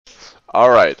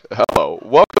Alright, hello.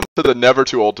 Welcome to the Never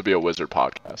Too Old to Be a Wizard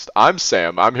podcast. I'm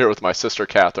Sam. I'm here with my sister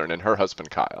Catherine and her husband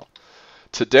Kyle.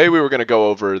 Today we were going to go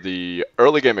over the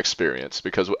early game experience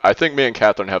because I think me and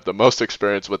Catherine have the most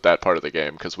experience with that part of the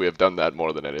game because we have done that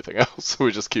more than anything else.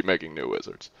 We just keep making new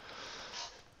wizards.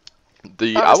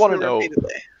 I want to know,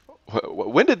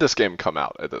 when did this game come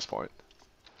out at this point?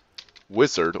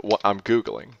 Wizard, I'm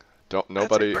Googling. I'm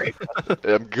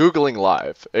Googling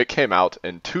live. It came out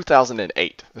in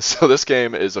 2008, so this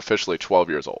game is officially 12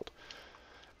 years old.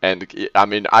 And I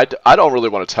mean, I don't really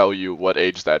want to tell you what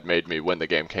age that made me when the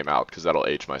game came out, because that'll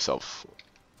age myself,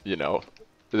 you know.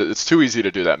 It's too easy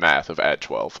to do that math of add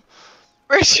 12.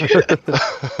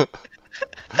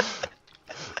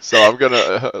 So I'm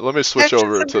gonna let me switch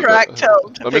over to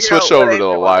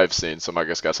the live scene, so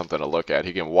Micah's got something to look at.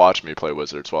 He can watch me play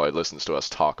wizards while he listens to us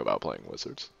talk about playing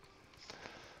wizards.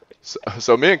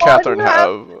 So me and Catherine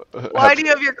Why do you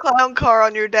have your clown car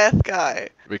on your death guy?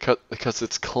 Because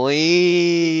it's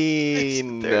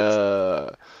clean.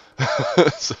 I'm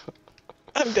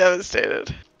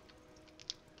devastated.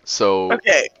 So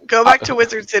okay, go back to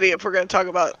Wizard City if we're gonna talk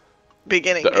about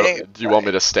beginning game. Do you want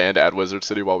me to stand at Wizard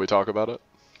City while we talk about it?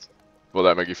 Will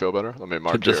that make you feel better? Let me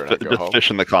mark here and go home. Fish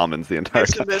in the commons the entire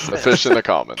time. The fish in the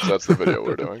commons. That's the video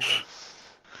we're doing.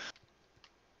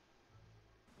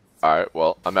 Alright,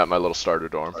 well, I'm at my little starter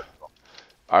dorm.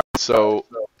 Alright, so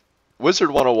Wizard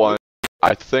 101,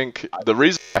 I think the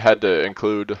reason I had to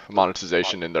include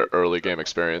monetization in the early game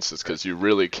experience is because you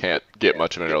really can't get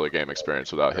much of an early game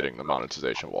experience without hitting the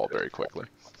monetization wall very quickly.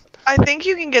 I think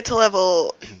you can get to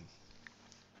level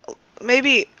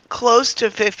maybe close to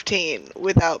 15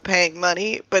 without paying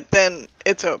money, but then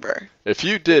it's over. If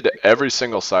you did every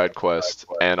single side quest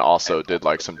and also did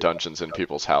like some dungeons in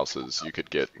people's houses, you could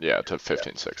get, to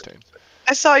 15, 16.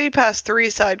 I saw you pass 3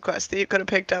 side quests that you could have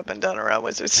picked up and done around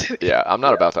Wizard City. Yeah, I'm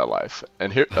not about that life.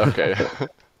 And here, okay.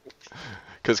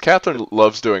 Because Catherine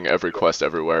loves doing every quest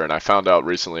everywhere, and I found out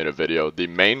recently in a video, the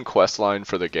main quest line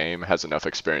for the game has enough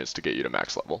experience to get you to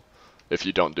max level. If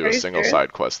you don't do a single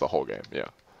side quest the whole game, yeah.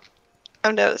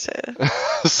 I'm devastated.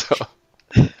 So,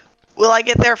 will I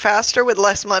get there faster with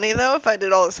less money, though, if I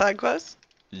did all the side quests?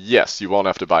 Yes, you won't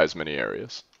have to buy as many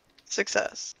areas.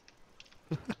 Success.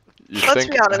 Let's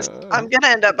be honest, I'm going to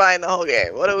end up buying the whole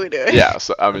game. What are we doing? Yeah,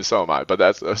 so, I mean, so am I. But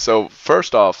that's so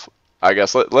first off, I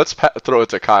guess let's throw it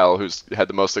to Kyle, who's had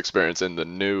the most experience in the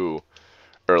new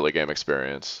early game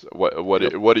experience.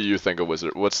 What do you think of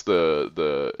Wizard? What's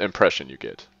the impression you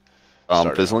get?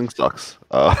 Fizzling sucks.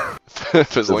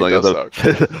 Fizzling does suck.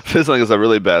 Fizzling is a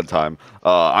really bad time.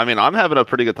 I mean, I'm having a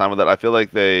pretty good time with it. I feel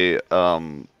like there's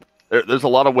a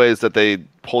lot of ways that they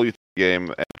pull you through the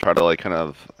game and try to like kind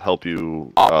of help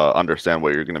you understand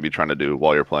what you're going to be trying to do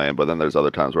while you're playing. But then there's other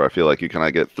times where I feel like you kind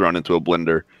of get thrown into a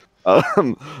blender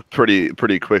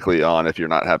pretty quickly on if you're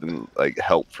not having like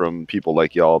help from people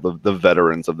like y'all, the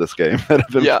veterans of this game that have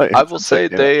been playing. I will say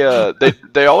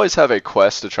they always have a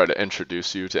quest to try to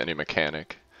introduce you to any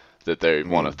mechanic that they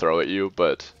want to throw at you,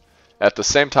 but at the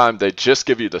same time they just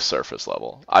give you the surface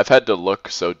level. I've had to look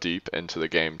so deep into the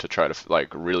game to try to like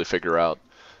really figure out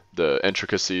the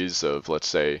intricacies of, let's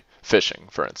say, fishing,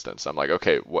 for instance. I'm like,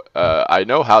 okay, I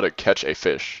know how to catch a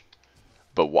fish,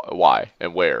 but why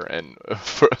and where and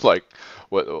for like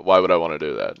why would I want to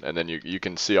do that? And then you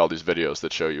can see all these videos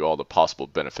that show you all the possible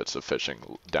benefits of fishing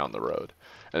down the road.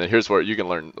 And then here's where you can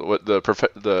learn what the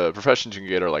professions you can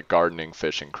get are like gardening,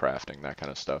 fishing, crafting, that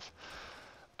kind of stuff.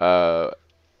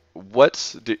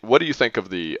 What do you think of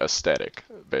the aesthetic,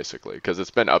 basically? Because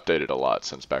it's been updated a lot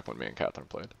since back when me and Catherine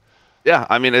played. Yeah,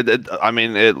 I mean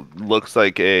it looks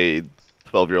like a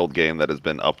 12-year-old game that has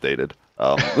been updated.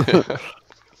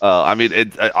 I mean,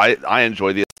 I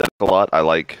enjoy the aesthetic a lot. I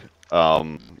like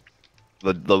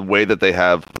the way that they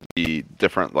have the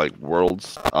different like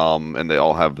worlds, and they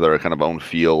all have their kind of own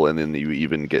feel, and then you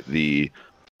even get the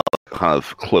kind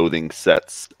of clothing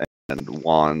sets and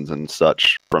wands and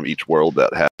such from each world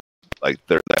that have like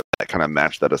that kind of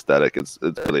match that aesthetic. It's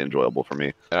really enjoyable for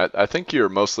me. And I think you're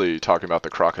mostly talking about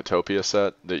the Crocotopia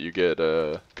set that you get,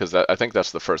 because I think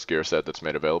that's the first gear set that's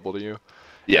made available to you.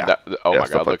 Yeah. Oh my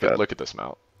God! Look at this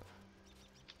mount.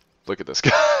 Look at this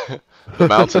guy. The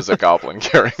mount is a goblin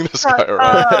carrying this guy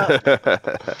around.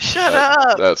 Shut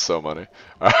up! That's so funny.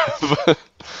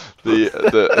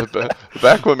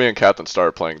 Back when me and Catherine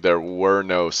started playing, there were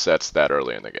no sets that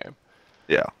early in the game.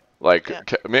 Yeah. Like,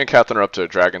 me and Catherine are up to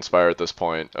Dragonspire at this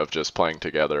point of just playing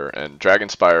together, and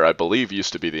Dragonspire, I believe,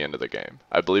 used to be the end of the game.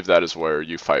 I believe that is where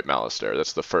you fight Malistaire.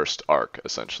 That's the first arc,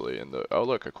 essentially, in the... Oh,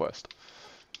 look, a quest.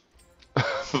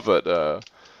 But,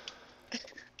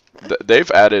 They've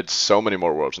added so many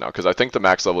more worlds now, because I think the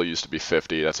max level used to be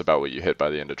 50. That's about what you hit by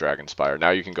the end of Dragonspire. Now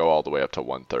you can go all the way up to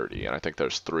 130, and I think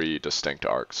there's 3 distinct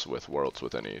arcs with worlds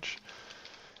within each.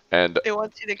 And it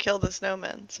wants you to kill the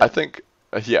snowmen. So. I think,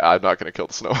 yeah, I'm not gonna kill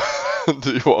the snow.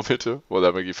 Do you want me to? Will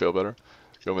that make you feel better?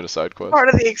 You want me to side quest? Part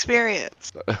of the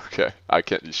experience. Okay, I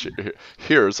can't.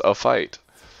 Here's a fight,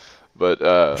 but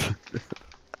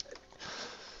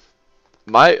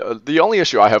the only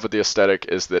issue I have with the aesthetic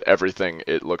is that everything,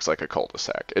 it looks like a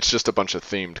cul-de-sac. It's just a bunch of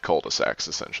themed cul-de-sacs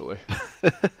essentially.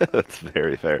 That's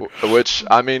very fair. Which,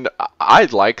 I mean, I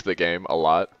like the game a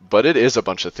lot, but it is a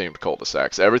bunch of themed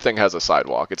cul-de-sacs. Everything has a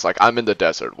sidewalk. It's like, I'm in the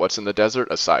desert. What's in the desert?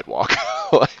 A sidewalk.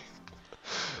 Like,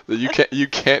 you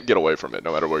can't get away from it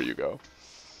no matter where you go.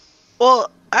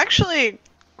 Well, actually,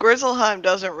 Grizzleheim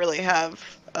doesn't really have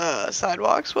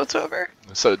sidewalks whatsoever.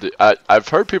 So I've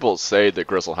heard people say that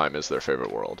Grizzleheim is their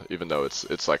favorite world, even though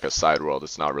it's like a side world.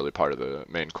 It's not really part of the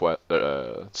main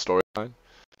storyline.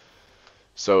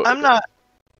 So I'm not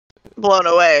blown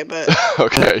away, but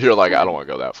okay, you're like, I don't want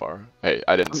to go that far. Hey,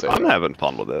 I didn't say I'm that. having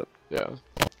fun with it. Yeah,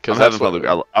 because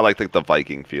I like the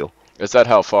Viking feel. Is that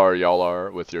how far y'all are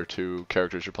with your 2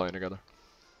 characters you're playing together?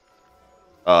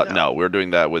 No, we're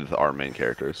doing that with our main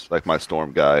characters, like my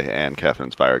Storm guy and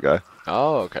Catherine's Fire guy.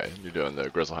 Oh, okay. You're doing the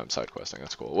Grizzleheim side questing.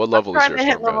 That's cool. What level is your Storm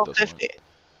Storm guy? level 50.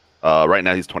 Right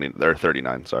now he's 20. They're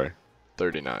 39. Sorry.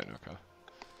 39. Okay.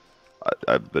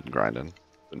 I've been grinding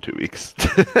in 2 weeks.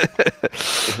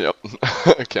 Yep.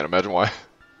 I can't imagine why.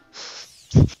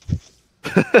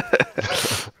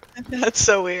 That's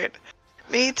so weird.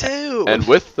 Me too. And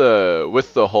with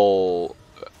the whole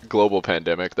global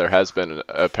pandemic, there has been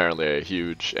apparently a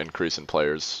huge increase in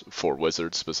players for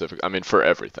Wizards specific. I mean, for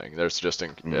everything. There's just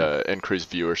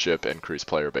increased viewership, increased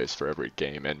player base for every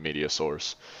game and media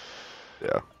source.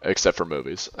 Yeah. Except for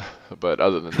movies. But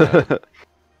other than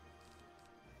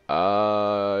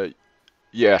that,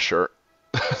 yeah, sure.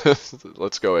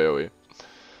 Let's go AoE.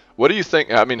 What do you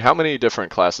think? I mean, how many different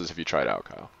classes have you tried out,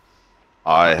 Kyle?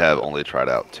 I have only tried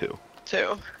out 2.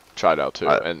 2. Tried out 2,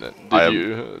 and then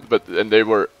you? But they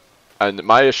were. And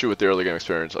my issue with the early game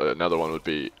experience, another one would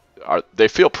be, they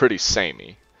feel pretty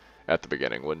samey at the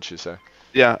beginning, wouldn't you say?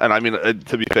 Yeah, and I mean,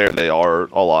 to be fair, they are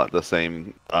a lot the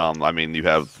same. I mean, you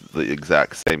have the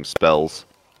exact same spells,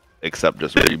 except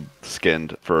just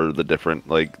re-skinned for the different,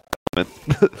 like,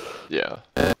 yeah.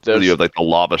 You have, like, the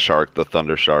Lava Shark, the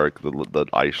Thunder Shark, the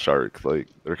Ice Shark, like,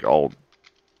 they're all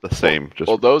the same.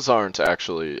 Well, those aren't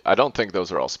actually, I don't think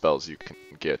those are all spells you can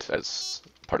get as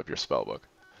part of your spellbook.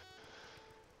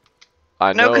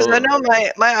 No, because I know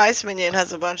my Ice Minion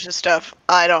has a bunch of stuff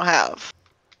I don't have.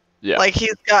 Yeah. Like,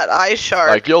 he's got Ice Shark.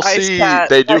 Like, you'll Ice see, Cat,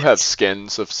 they do have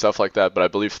skins of stuff like that, but I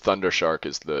believe Thunder Shark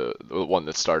is the one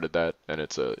that started that, and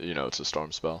it's a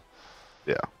storm spell.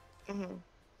 Yeah. Mm-hmm.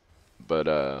 But,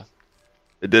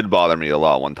 it did bother me a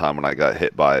lot one time when I got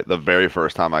hit by, the very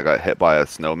first time I got hit by a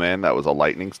snowman that was a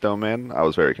lightning snowman. I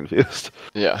was very confused.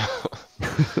 Yeah.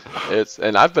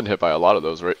 And I've been hit by a lot of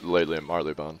those lately in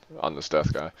Marleybone on this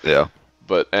death guy. Yeah.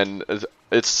 But,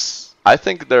 I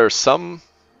think there are some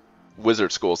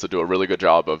wizard schools that do a really good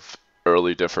job of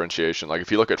early differentiation. Like,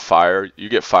 if you look at Fire, you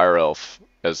get Fire Elf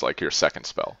as, like, your second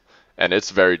spell. And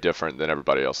it's very different than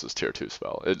everybody else's tier 2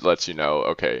 spell. It lets you know,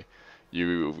 okay,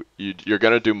 you're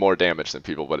going to do more damage than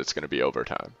people, but it's going to be over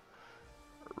time.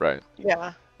 Right?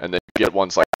 Yeah. And then you get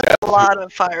ones like Death. A lot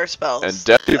of fire spells. And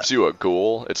Death gives you a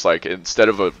ghoul. It's like, instead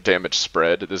of a damage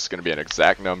spread, this is going to be an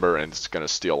exact number, and it's going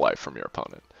to steal life from your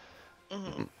opponent.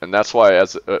 Mm-hmm. And that's why,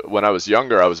 when I was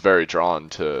younger, I was very drawn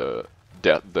to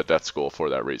the Death School for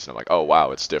that reason. I'm like, oh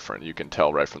wow, it's different. You can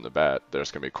tell right from the bat there's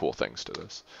going to be cool things to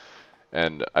this.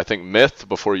 And I think Myth,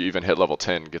 before you even hit level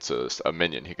 10, gets a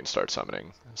minion he can start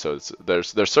summoning. So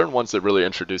there's certain ones that really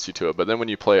introduce you to it, but then when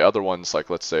you play other ones, like,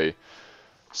 let's say,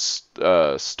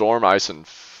 Storm, Ice, and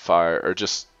Fire, or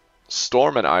just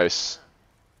Storm and Ice,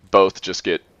 both just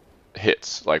get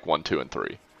hits, like 1, 2, and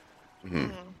 3.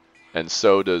 Mm-hmm. And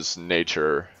so does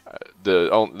Nature.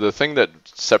 The thing that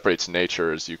separates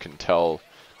Nature is you can tell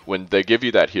when they give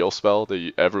you that heal spell,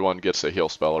 everyone gets a heal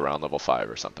spell around level 5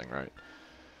 or something, right?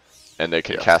 And they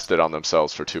can cast it on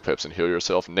themselves for 2 pips and heal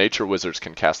yourself. Nature wizards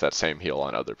can cast that same heal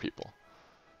on other people.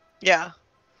 Yeah.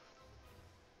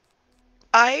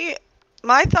 My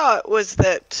thought was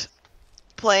that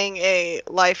playing a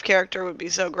life character would be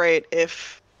so great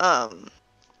if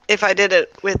I did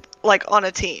it with, like, on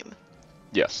a team.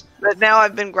 Yes. But now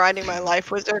I've been grinding my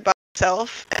life wizard by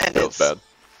myself, and Feels bad.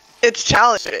 It's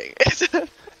challenging.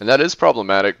 And that is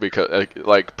problematic because,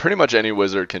 like, pretty much any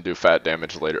wizard can do fat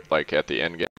damage later, like, at the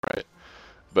end game, right?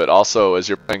 But also, as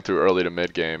you're playing through early to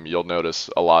mid game, you'll notice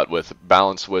a lot with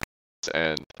balanced wizards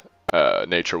and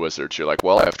nature wizards, you're like,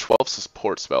 well, I have 12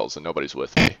 support spells and nobody's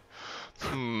with me.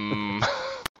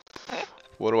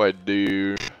 What do I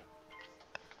do?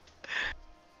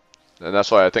 And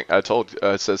that's why I think I told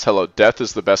it says, hello, death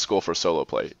is the best school for solo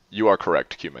play. You are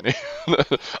correct, Q-Mini.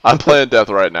 I'm playing death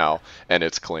right now, and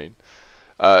it's clean.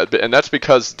 And that's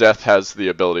because death has the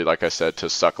ability, like I said, to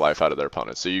suck life out of their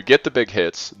opponents. So you get the big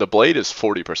hits. The blade is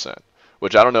 40%,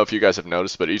 which I don't know if you guys have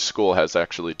noticed, but each school has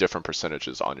actually different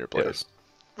percentages on your blade. Yes.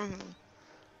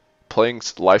 Playing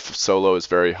life solo is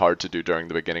very hard to do during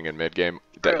the beginning and mid game.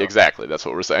 Exactly, that's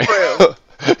what we're saying. True.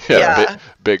 Yeah.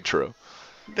 Big true.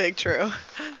 Big true.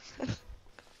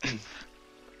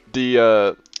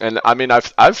 And I mean,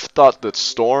 I've thought that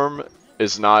Storm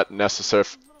is not necessarily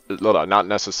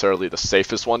the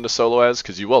safest one to solo as,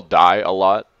 because you will die a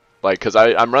lot. Like, because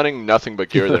I'm running nothing but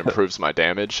gear that improves my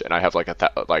damage, and I have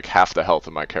like half the health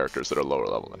of my characters that are lower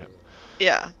level than him.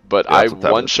 Yeah. But Yeah, I that's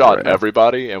what one-shot right now.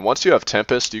 everybody, and once you have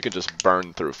Tempest, you can just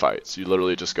burn through fights. You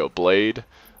literally just go Blade,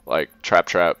 like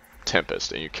Trap,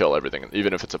 Tempest, and you kill everything.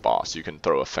 Even if it's a boss, you can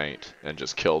throw a feint and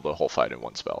just kill the whole fight in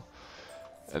one spell.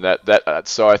 And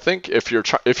so I think if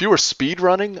you were speed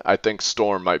running, I think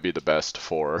Storm might be the best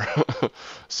for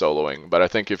soloing. But I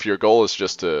think if your goal is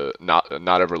just to not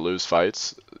ever lose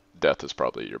fights, Death is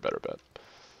probably your better bet.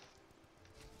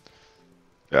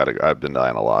 Yeah, I've been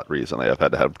dying a lot recently. I've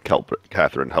had to have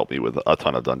Catherine help me with a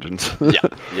ton of dungeons.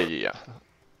 Yeah.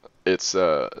 It's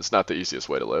not the easiest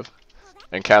way to live.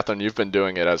 And Catherine, you've been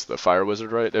doing it as the fire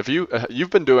wizard, right? You've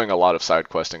been doing a lot of side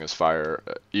questing as fire,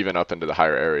 even up into the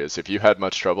higher areas. Have you had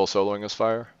much trouble soloing as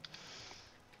fire?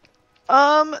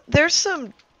 There's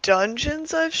some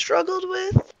dungeons I've struggled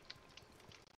with.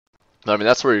 I mean,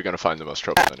 that's where you're gonna find the most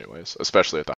trouble, anyways,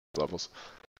 especially at the higher levels.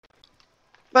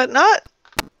 But not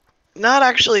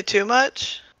actually too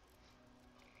much.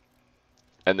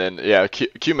 And then, yeah,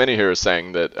 Q-Mini here is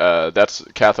saying that that's,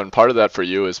 Catherine, part of that for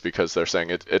you is because they're saying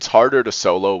it's harder to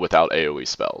solo without AoE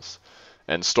spells.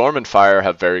 And Storm and Fire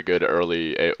have very good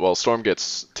early, well, Storm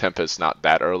gets Tempest not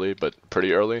that early, but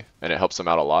pretty early, and it helps them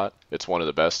out a lot. It's one of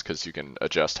the best because you can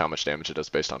adjust how much damage it does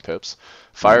based on pips.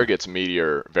 Fire gets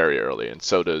Meteor very early, and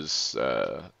so does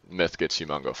Myth gets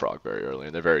Humongo Frog very early,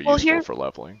 and they're very useful for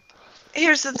leveling.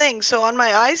 Here's the thing. So on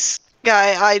my ice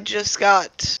guy, I just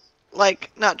got,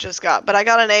 not just got, but I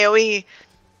got an AoE,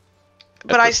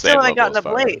 but I still haven't gotten the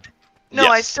blade. No,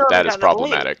 yes, I still haven't gotten the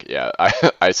blade. that is problematic.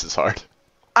 Yeah, ice is hard.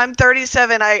 I'm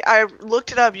 37. I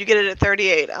looked it up. You get it at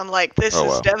 38. I'm like, this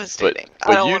is devastating.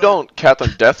 But you don't,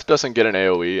 Catherine, Death doesn't get an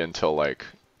AoE until,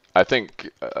 I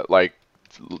think,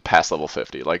 past level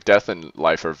 50. Like, Death and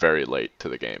Life are very late to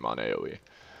the game on AoE.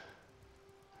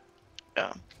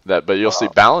 Yeah. But you'll see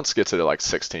Balance gets it at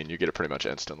 16. You get it pretty much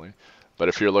instantly. But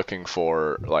if you're looking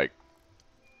for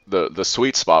the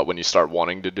sweet spot when you start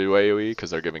wanting to do AoE,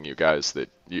 because they're giving you guys that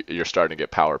you're starting to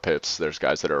get power pips. There's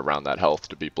guys that are around that health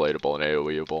to be bladeable and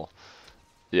AoEable.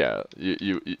 Yeah,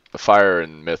 Fire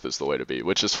and Myth is the way to be,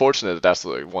 which is fortunate that that's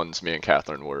the ones me and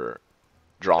Catherine were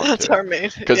drawn to. That's our main.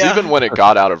 Because even when it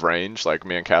got out of range,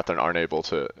 me and Catherine aren't able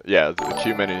to. Yeah, the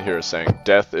Q-Mini here is saying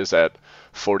Death is at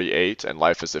 48 and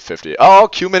Life is at 50. Oh,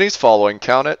 Q-Mini's following.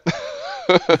 Count it.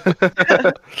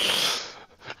 Failed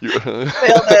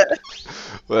it.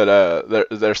 But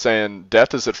they're saying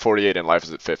Death is at 48 and Life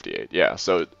is at 58. Yeah,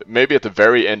 so maybe at the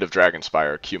very end of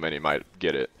Dragonspire, Q-Mini might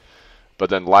get it. But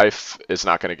then Life is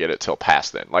not going to get it till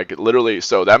past then. Literally,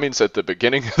 so that means at the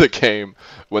beginning of the game,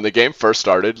 when the game first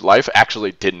started, Life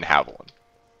actually didn't have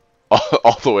one.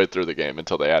 All the way through the game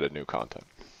until they added new content.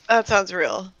 That sounds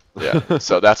real. Yeah,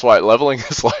 so that's why leveling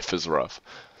his Life is rough.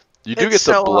 You do get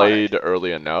the blade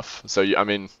early enough, so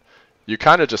you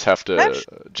kind of just have to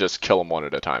just kill them one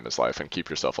at a time as Life and keep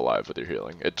yourself alive with your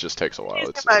healing. It just takes a while. I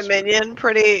use my minion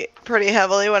pretty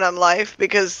heavily when I'm Life,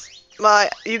 because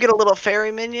you get a little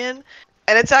fairy minion,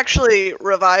 and it's actually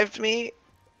revived me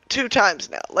 2 times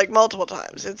now, multiple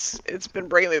times. It's been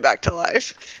bringing me back to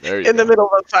life in the middle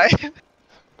of a fight.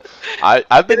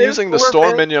 I've been using the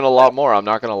Storm minion a lot more, I'm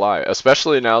not going to lie.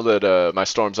 Especially now that my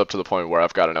Storm's up to the point where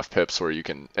I've got enough pips where you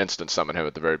can instant summon him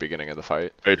at the very beginning of the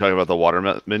fight. Are you talking about the water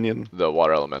minion? The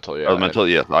water elemental, yeah. Elemental,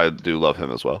 yeah. I do love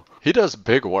him as well. He does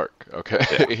big work, okay?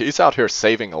 Yeah. He's out here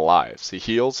saving lives. He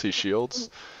heals, he shields.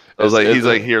 He's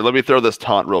like, here, let me throw this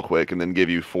taunt real quick and then give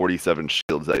you 47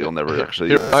 shields that you'll never actually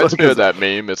use. It reminds me of that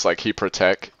meme. It's like he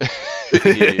protect,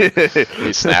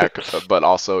 he snack, but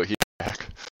also he back.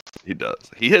 He does.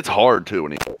 He hits hard too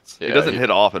when he hits. Yeah, he doesn't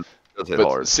hit often. He does hit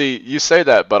hard. See, you say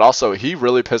that, but also he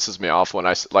really pisses me off when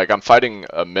I'm fighting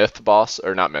a Myth boss,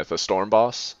 or not Myth, a Storm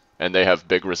boss, and they have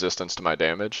big resistance to my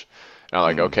damage. And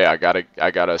I'm like, okay, I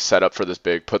gotta set up for this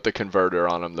big, put the converter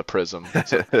on him, the prism,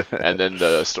 and then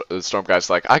the storm guy's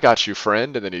like, I got you,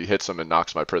 friend, and then he hits him and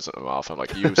knocks my prism off. I'm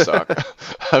like, you suck.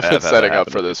 I've been setting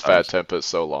up for this fat Tempest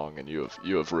so long, and you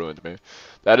have ruined me.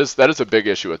 That is a big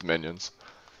issue with minions.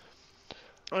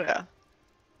 Oh yeah.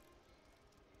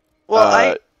 Well,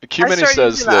 I started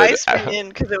says using the ice minion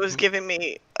because it was giving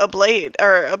me a blade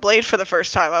for the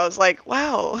first time. I was like,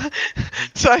 wow.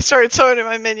 So I started summoning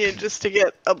my minion just to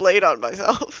get a blade on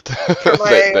myself for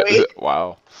my AoE.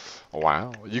 Wow.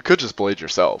 You could just blade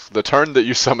yourself. The turn that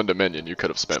you summoned a minion, you could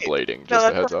have spent blading. Just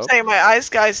a heads up. Saying my ice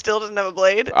guy still doesn't have a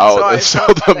blade. Oh, so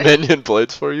the minion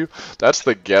blades for you? That's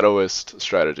the ghettoest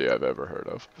strategy I've ever heard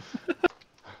of.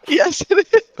 Yes, it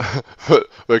is.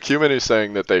 But Q-Mini is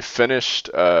saying that they finished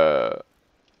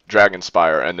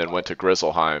Dragonspire and then went to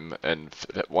Grizzleheim, and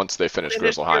once they finished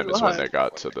Grizzleheim is when they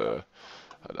got to the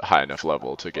high enough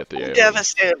level to get the AoE.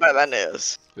 Devastated by that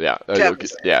news. Yeah,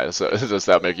 yeah. So does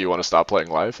that make you want to stop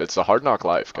playing Life? It's a hard knock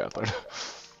life, Catherine.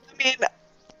 I mean,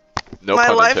 no my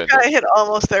pun life intended. guy hit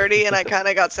almost 30, and I kind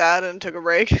of got sad and took a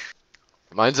break.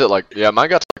 Mine's at mine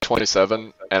got to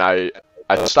 27, and I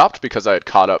stopped because I had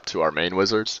caught up to our main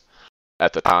wizards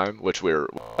at the time, which we're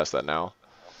past that now.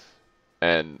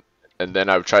 And then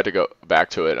I tried to go back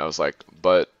to it, and I was like,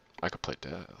 but I could play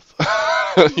Death.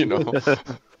 You know?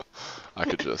 I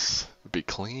could just be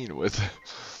clean with it.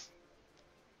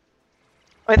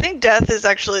 I think Death is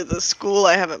actually the school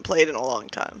I haven't played in a long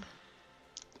time.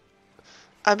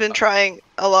 I've been trying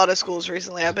a lot of schools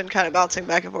recently. I've been kind of bouncing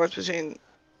back and forth between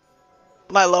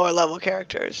my lower level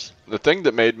characters. The thing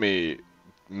that made me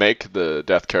make the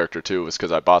Death character too was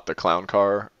because I bought the Clown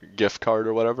Car gift card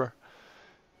or whatever.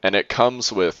 And it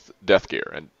comes with Death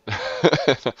gear, and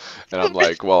and I'm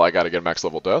like, well, I gotta get max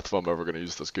level Death if I'm ever gonna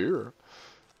use this gear.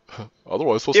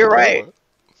 Otherwise, you're right.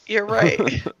 You're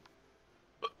right.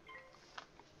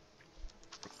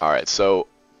 All right, so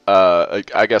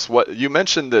I guess what you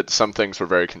mentioned that some things were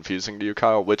very confusing to you,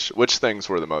 Kyle. Which things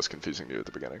were the most confusing to you at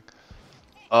the beginning?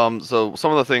 So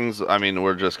some of the things, I mean,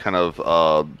 were just kind of,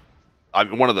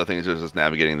 one of the things is just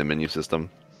navigating the menu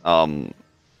system.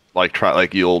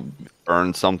 Like you'll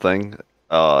earn something,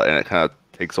 and it kind of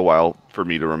takes a while for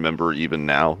me to remember even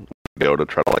now. Go to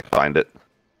try to find it.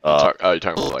 You're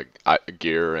talking about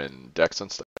gear and decks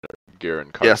and stuff. Gear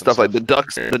and cards. Yeah, stuff like the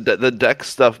ducks. The deck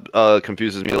stuff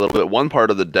confuses me a little bit. One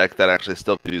part of the deck that actually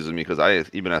still confuses me because I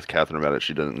even asked Catherine about it.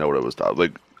 She didn't know what it was.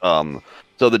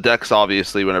 So the decks,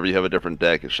 obviously, whenever you have a different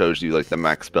deck, it shows you the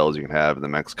max spells you can have and the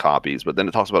max copies. But then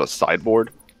it talks about a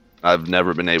sideboard. I've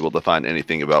never been able to find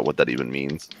anything about what that even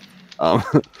means.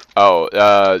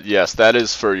 Yes, that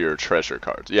is for your treasure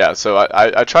cards. Yeah, so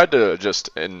I tried to just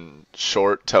in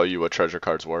short tell you what treasure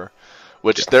cards were,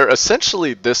 which they're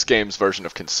essentially this game's version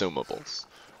of consumables,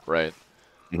 right?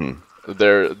 Mm-hmm.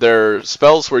 They're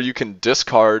spells where you can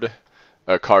discard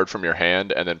a card from your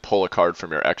hand and then pull a card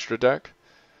from your extra deck,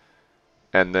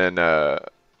 and then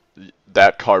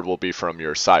that card will be from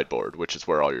your sideboard, which is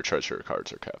where all your treasure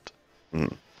cards are kept.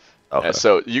 Mm-hmm. Okay. And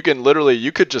so you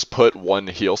could just put one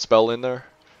heal spell in there,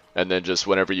 and then just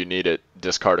whenever you need it,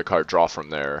 discard a card, draw from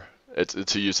there. It's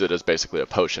to use it as basically a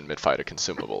potion mid-fight, a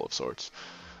consumable of sorts.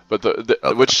 But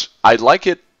which I like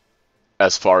it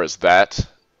as far as that.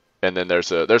 And then there's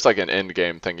like an end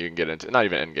game thing you can get into, not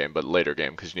even end game, but later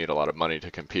game because you need a lot of money to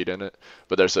compete in it.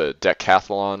 But there's a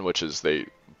decathlon, which is they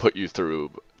put you through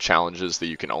challenges that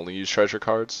you can only use treasure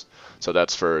cards. So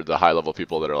that's for the high level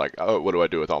people that are like, oh, what do I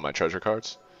do with all my treasure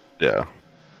cards? Yeah.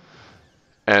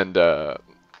 And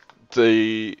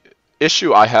the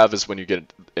issue I have is when you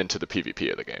get into the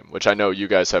PvP of the game, which I know you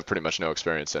guys have pretty much no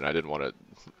experience in. I didn't want to,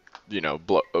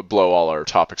 blow all our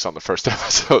topics on the first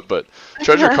episode, but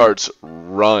treasure cards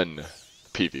run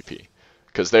PvP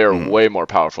because they are way more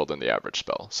powerful than the average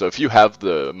spell. So if you have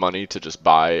the money to just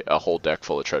buy a whole deck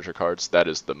full of treasure cards, that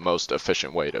is the most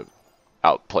efficient way to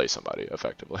outplay somebody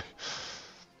effectively.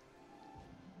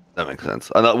 That makes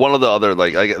sense. And one of the other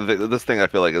this thing I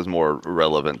feel like is more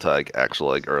relevant to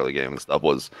actual early game and stuff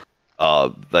was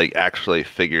actually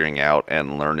figuring out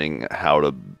and learning how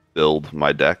to build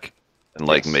my deck and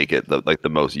make it the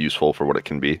most useful for what it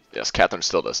can be. Yes, Catherine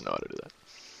still doesn't know how to do that.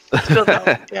 Still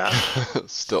don't, yeah.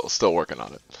 Still working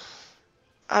on it.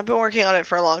 I've been working on it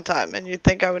for a long time, and you'd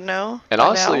think I would know. And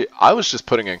honestly, I was just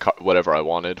putting in whatever I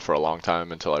wanted for a long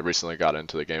time until I recently got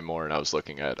into the game more, and I was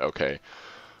looking at, okay,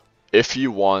 if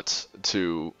you want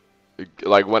to,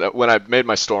 when I made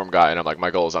my Storm guy, and I'm like,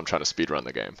 my goal is I'm trying to speedrun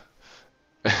the game.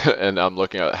 And I'm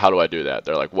looking at how do I do that?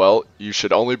 They're like, well, you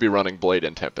should only be running Blade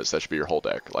and Tempest. That should be your whole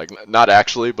deck. Not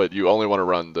actually, but you only want to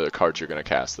run the cards you're going to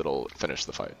cast that'll finish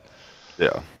the fight.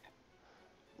 Yeah.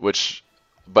 Which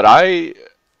But I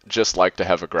just like to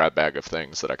have a grab bag of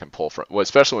things that I can pull from. Well,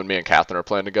 especially when me and Catherine are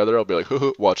playing together, I'll be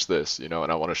like, watch this, you know,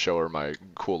 and I want to show her my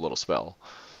cool little spell.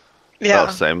 Yeah.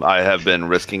 Oh, same. I have been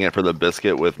risking it for the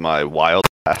biscuit with my wild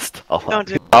blast. Don't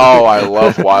do Oh, I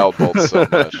love Wild Bolt so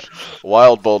much.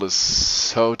 Wild Bolt is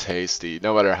so tasty,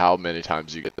 no matter how many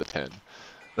times you get the 10.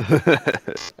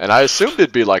 And I assumed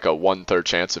it'd be like a 1/3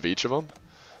 chance of each of them,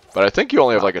 but I think you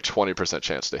only have like a 20%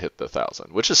 chance to hit the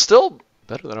 1,000, which is still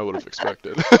better than I would have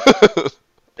expected.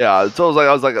 Yeah, so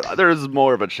I was like, there's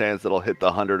more of a chance that I'll hit the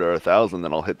 100 or 1,000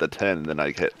 than I'll hit the 10, and then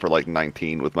I hit for like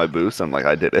 19 with my boost. I'm like,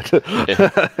 I did it.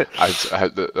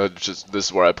 This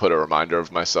is where I put a reminder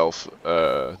of myself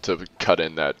to cut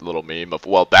in that little meme of,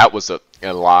 well, that was a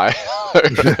lie.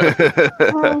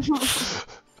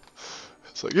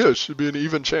 It's like, yeah, it should be an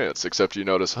even chance, except you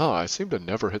notice, I seem to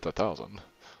never hit the 1,000,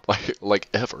 like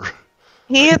ever.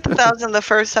 He hit the 1,000 the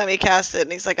first time he cast it,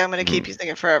 and he's like, I'm gonna keep using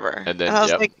it forever. And then, I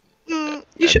was yep. like,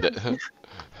 you should.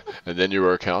 And then you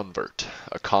were a convert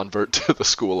to the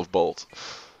school of Bolt.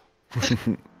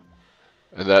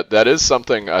 And that is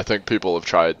something I think people have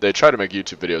tried. They try to make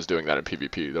YouTube videos doing that in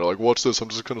PvP. They're like, watch this, I'm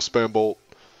just gonna spam Bolt.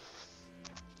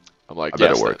 I'm like, I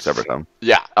bet yes, it works every time.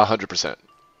 Yeah, 100%.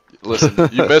 Listen,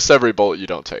 you miss every bolt you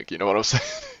don't take. You know what I'm saying?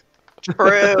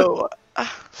 True.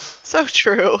 So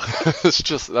true. It's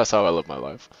just, that's how I live my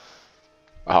life.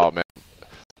 Oh man.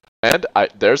 And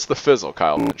there's the fizzle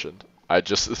Kyle mentioned. I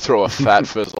just throw a fat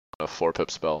fizzle on a 4-pip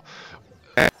spell.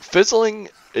 Fizzling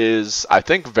is, I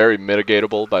think, very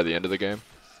mitigatable by the end of the game.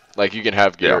 Like, you can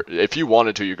have gear. Yeah. If you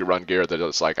wanted to, you could run gear that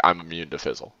is like, I'm immune to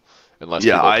fizzle. Unless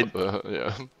yeah.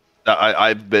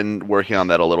 I've been working on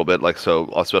that a little bit, like,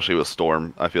 so especially with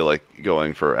Storm, I feel like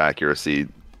going for accuracy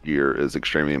gear is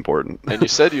extremely important. And you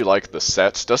said you like the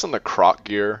sets. Doesn't the Croc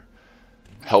gear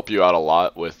help you out a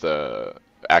lot with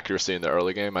accuracy in the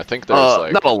early game? I think there's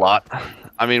like not a lot.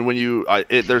 I mean, when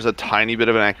there's a tiny bit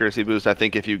of an accuracy boost. I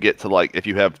think if you get to like, if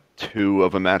you have 2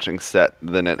 of a matching set,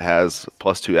 then it has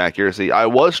 +2 accuracy. I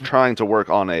was trying to work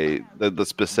on the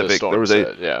specific. Storm there was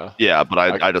set, yeah, but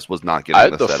I just was not getting I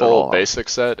had the set full at all. basic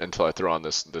set until I threw on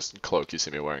this cloak you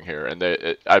see me wearing here, and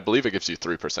I believe it gives you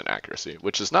 3% accuracy,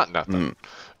 which is not nothing,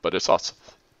 but it's also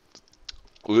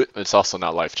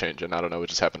not life changing. I don't know what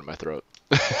just happened to my throat.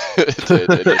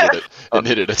 It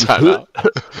needed a timeout.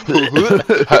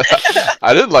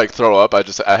 I didn't like throw up. I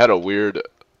had a weird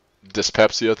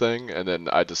dyspepsia thing, and then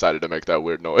I decided to make that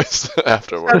weird noise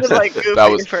afterwards. Like that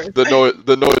was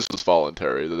the noise was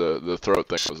voluntary. The throat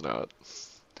thing was not.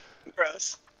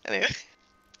 Gross. Anyway,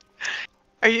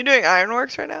 are you doing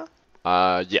Ironworks right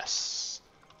now? Yes.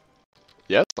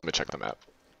 Yes. Let me check the map.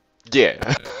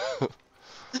 Yeah.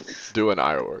 Doing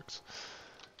Ironworks.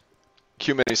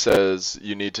 Q-Mini says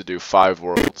you need to do 5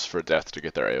 worlds for death to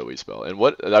get their AoE spell.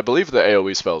 And I believe the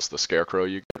AoE spell is the Scarecrow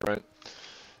you get, right?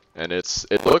 And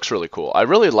it looks really cool. I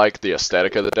really like the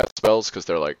aesthetic of the death spells because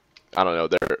they're like, I don't know,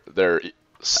 they're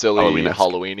silly,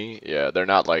 Halloween-y. Yeah, they're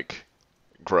not like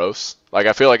gross. Like,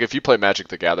 I feel like if you play Magic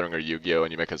the Gathering or Yu-Gi-Oh!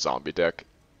 And you make a zombie deck,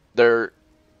 they're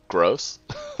gross.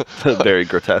 Very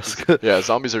grotesque. Yeah,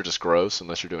 zombies are just gross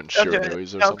unless you're doing Shiramuis or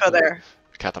something. Don't go there.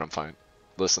 Catherine, I'm fine.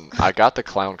 Listen, I got the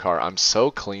clown car. I'm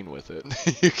so clean with it.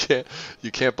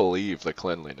 You can't believe the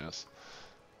cleanliness.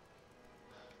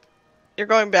 You're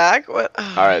going back? What?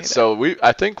 Oh, all right, so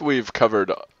I think we've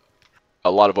covered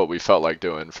a lot of what we felt like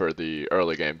doing for the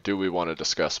early game. Do we want to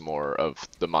discuss more of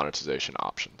the monetization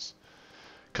options?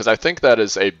 Because I think that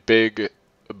is a big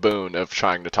boon of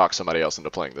trying to talk somebody else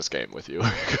into playing this game with you.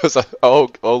 Because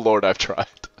oh Lord, I've tried.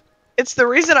 It's the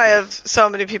reason I have so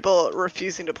many people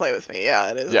refusing to play with me. Yeah,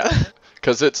 it is. Yeah.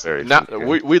 Because it's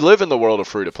we live in the world of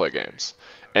free-to-play games,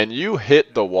 and you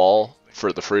hit the wall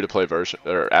for the free-to-play version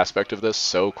or aspect of this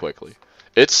so quickly.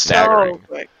 It's staggering. So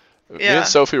quick. Me and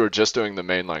Sophie were just doing the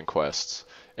mainline quests,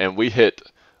 and we hit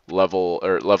level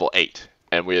 8,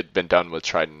 and we had been done with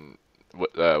Trident,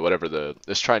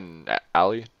 it's Trident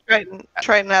Alley.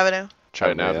 Triton Avenue.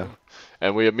 Trident Avenue.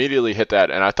 And we immediately hit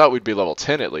that, and I thought we'd be level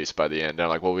 10 at least by the end. And I'm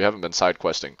like, well, we haven't been side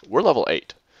questing. We're level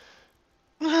 8.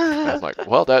 And I'm like,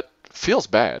 well, that feels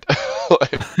bad.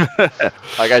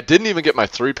 like I didn't even get my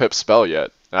 3-pip spell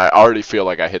yet, and I already feel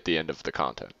like I hit the end of the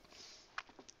content.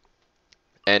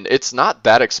 And it's not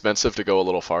that expensive to go a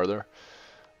little farther.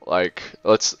 Like,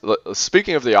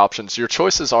 speaking of the options, your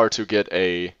choices are to get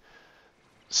a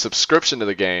subscription to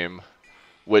the game,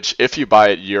 which if you buy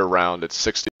it year-round, it's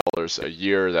 $60 a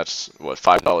year. That's what,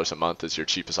 $5 a month is your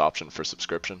cheapest option for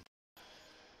subscription.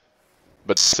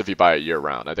 But if you buy it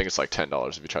year-round, I think it's like $10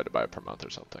 if you try to buy it per month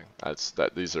or something.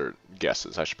 These are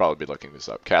guesses. I should probably be looking this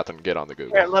up. Catherine, get on the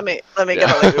Google. Here, let me get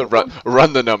on the Google.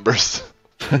 run the numbers.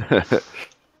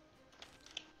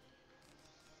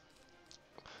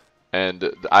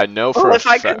 And I know for Well, a if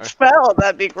I could spell,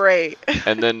 that'd be great.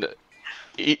 And then,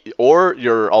 or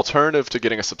your alternative to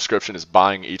getting a subscription is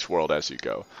buying each world as you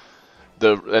go.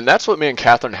 And that's what me and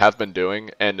Catherine have been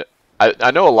doing. And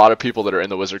I know a lot of people that are in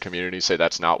the Wizard community say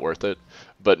that's not worth it.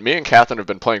 But me and Catherine have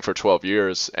been playing for 12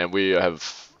 years, and we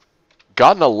have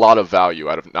gotten a lot of value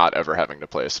out of not ever having to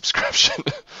play a subscription.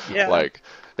 Yeah. Like,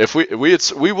 if we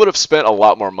would have spent a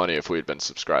lot more money if we had been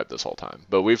subscribed this whole time.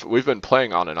 But we've been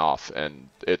playing on and off, and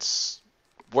it's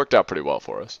worked out pretty well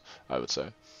for us, I would say.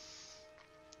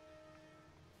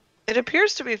 It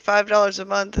appears to be $5 a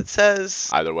month. It says.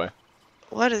 Either way.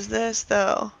 What is this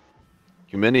though?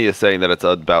 Humini is saying that it's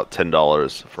about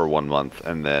 $10 for 1 month,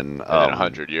 and then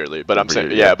 100 yearly. But I'm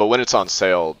saying, yeah, but when it's on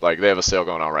sale, like they have a sale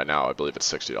going on right now. I believe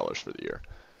it's $60 for the year.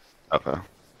 Okay.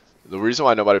 The reason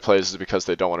why nobody plays is because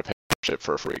they don't want to pay shit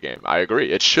for a free game. I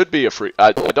agree. It should be a free.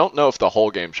 I don't know if the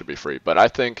whole game should be free, but I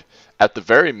think at the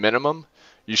very minimum,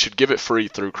 you should give it free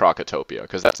through Crocotopia,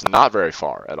 because that's not very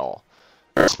far at all.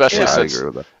 Especially since I agree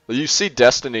with that. you see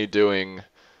Destiny doing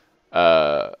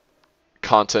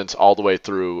content all the way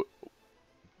through.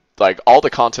 Like, all the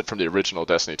content from the original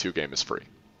Destiny 2 game is free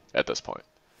at this point.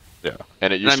 Yeah.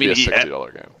 And it used to be a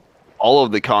 $60 game. All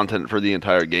of the content for the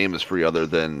entire game is free other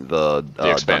than the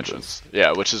expansions. dungeons.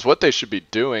 Yeah, which is what they should be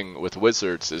doing with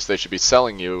Wizards, is they should be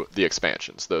selling you the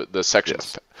expansions, the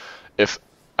sections. Yes.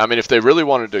 If they really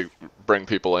wanted to bring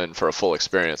people in for a full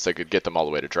experience, they could get them all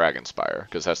the way to Dragonspire,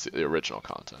 because that's the original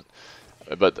content.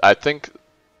 But I think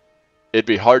it'd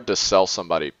be hard to sell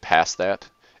somebody past that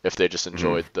if they just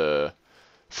enjoyed the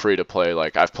free-to-play.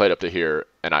 Like, I've played up to here,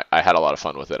 and I had a lot of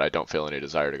fun with it. I don't feel any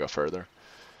desire to go further.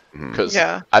 Because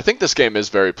I think this game is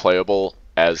very playable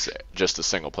as just a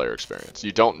single-player experience.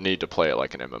 You don't need to play it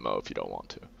like an MMO if you don't want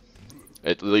to.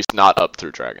 At least not up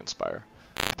through Dragonspire.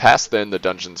 Past then, the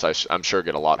dungeons I'm sure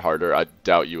get a lot harder. I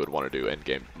doubt you would want to do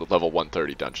endgame level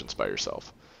 130 dungeons by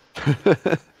yourself.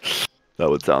 That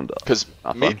would sound dumb. Because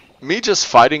me just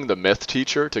fighting the myth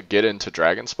teacher to get into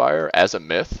Dragonspire as a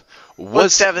myth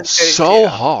was so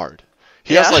hard.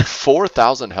 He has like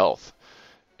 4,000 health.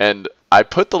 And I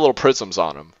put the little prisms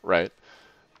on him, right?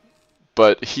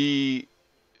 But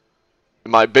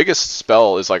my biggest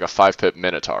spell is like a 5-pip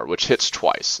Minotaur, which hits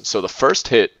twice. So the first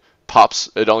hit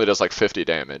pops, it only does like 50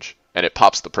 damage, and it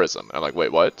pops the prism. I'm like,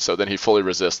 wait, what? So then he fully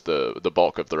resists the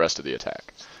bulk of the rest of the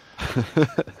attack.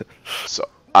 So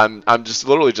I'm just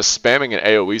literally just spamming an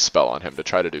AoE spell on him to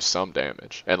try to do some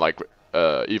damage, and like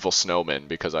Evil Snowman,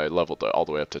 because I leveled all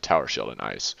the way up to Tower Shield and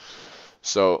Ice.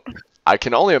 So I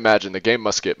can only imagine the game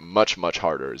must get much, much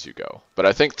harder as you go. But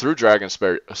I think through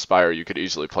Dragonspire, you could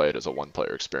easily play it as a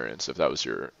one-player experience if that was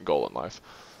your goal in life.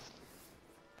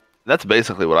 That's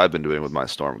basically what I've been doing with my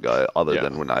Storm guy, other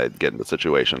than when I get into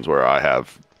situations where I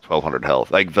have 1,200 health.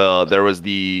 Like there was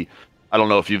I don't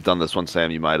know if you've done this one,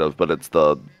 Sam, you might have, but it's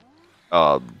the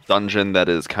dungeon that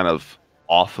is kind of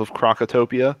off of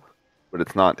Crocotopia, but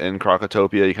it's not in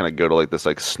Crocotopia. You kind of go to like this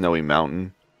like snowy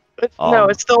mountain. No,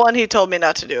 it's the one he told me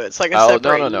not to do. It's like a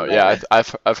separate. No. Yeah,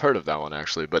 I've heard of that one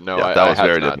actually, but no, I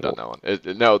have not done that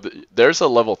one. There's a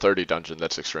level 30 dungeon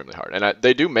that's extremely hard, and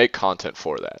they do make content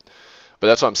for that. But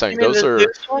that's what I'm saying.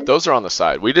 Those are on the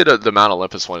side. We did the Mount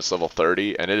Olympus one. It's level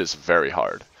 30, and it is very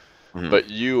hard. But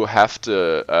you have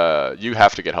to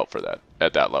get help for that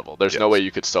at that level. There's no way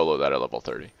you could solo that at level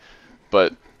 30.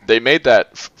 But they made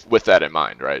that with that in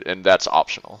mind, right? And that's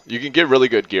optional. You can get really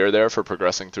good gear there for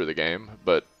progressing through the game,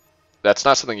 but that's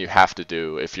not something you have to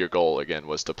do if your goal, again,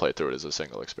 was to play through it as a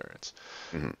single experience.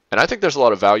 And I think there's a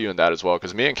lot of value in that as well,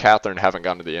 because me and Catherine haven't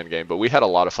gotten to the end game, but we had a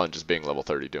lot of fun just being level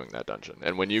 30 doing that dungeon.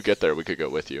 And when you get there, we could go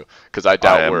with you, because I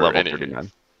doubt we're level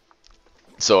 39.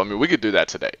 So, I mean, we could do that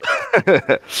today.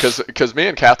 Because me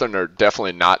and Catherine are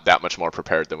definitely not that much more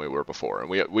prepared than we were before, and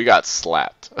we got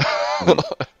slapped.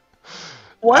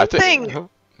 One thing...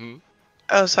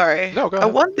 Oh, sorry. No, go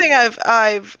ahead. One thing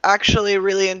I've actually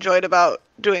really enjoyed about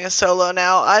doing a solo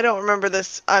now, I don't remember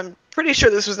this, I'm pretty sure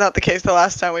this was not the case the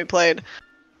last time we played,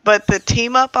 but the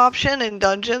team up option in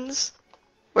dungeons,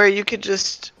 where you could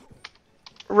just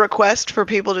request for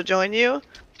people to join you,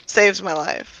 saves my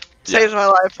life. Saves my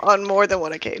life on more than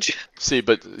one occasion. See,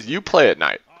 but you play at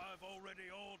night.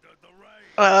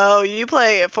 Oh, you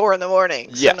play at 4 in the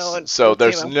morning. So yes. So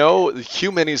there's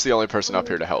Humini's the only person up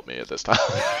here to help me at this time.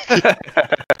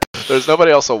 There's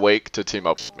nobody else awake to team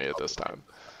up with me at this time.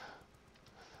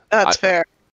 That's fair.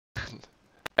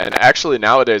 And actually,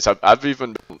 nowadays, I've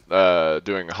even been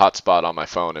doing a hotspot on my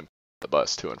phone and the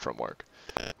bus to and from work.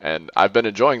 And I've been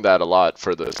enjoying that a lot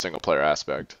for the single-player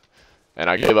aspect. And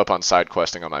I gave up on side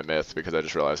questing on my myth because I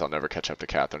just realized I'll never catch up to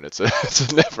Catherine. It's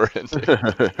a never ending.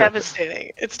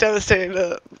 Devastating. It's devastating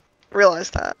to realize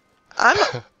that.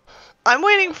 I'm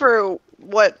waiting for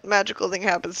what magical thing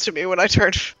happens to me when I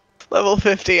turn level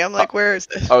 50. I'm like, where is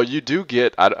this? Oh, you do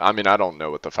get. I mean, I don't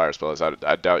know what the fire spell is.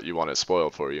 I doubt you want it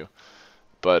spoiled for you.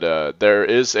 But there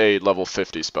is a level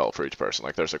 50 spell for each person.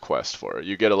 Like there's a quest for it.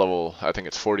 You get a level, I think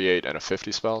it's 48 and a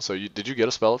 50 spell. So did you get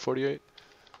a spell at 48?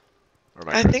 Or am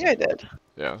I think I did.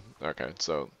 Yeah. Okay.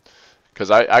 So,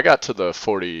 because I got to the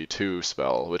 42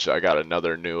 spell, which I got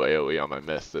another new AOE on my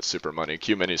myth that's super money.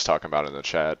 Q Mini's talking about it in the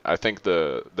chat. I think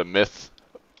the myth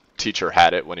teacher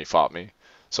had it when he fought me,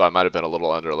 so I might have been a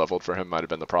little under leveled for him. Might have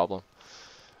been the problem.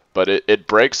 But it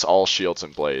breaks all shields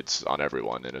and blades on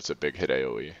everyone, and it's a big hit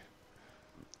AOE.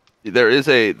 There's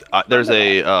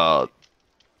a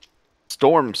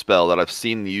storm spell that I've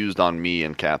seen used on me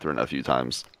and Catherine a few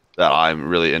times that I'm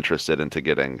really interested into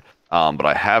getting, but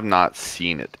I have not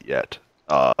seen it yet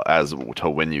as to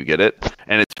when you get it,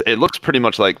 and it looks pretty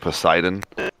much like Poseidon.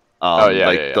 The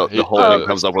whole thing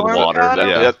comes up with water.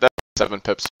 That's a 7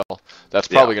 pip spell. That's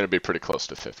probably going to be pretty close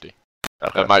to 50.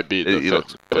 Okay. That might be the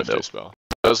 50 spell.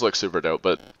 It does look super dope,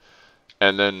 but.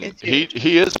 And then he's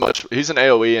an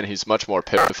AoE and he's much more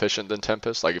pip efficient than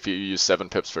Tempest. Like if you use 7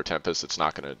 pips for Tempest, it's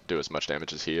not going to do as much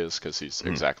damage as he is because he's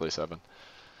exactly 7.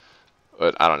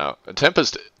 But I don't know.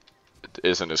 Tempest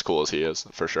isn't as cool as he is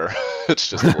for sure. It's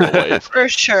just a little wave. For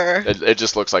sure. It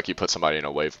just looks like you put somebody in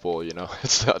a wave pool. You know,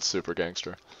 it's not super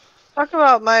gangster. Talk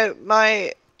about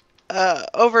my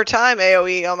overtime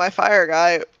AoE on my fire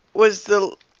guy was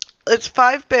it's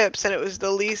 5 pips and it was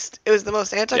the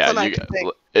most anticlimactic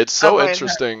thing. It's so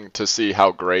interesting to see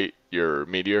how great your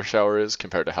meteor shower is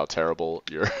compared to how terrible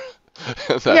your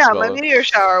my meteor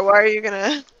shower. Why are you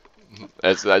gonna?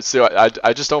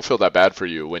 I just don't feel that bad for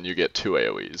you when you get 2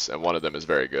 AoEs and one of them is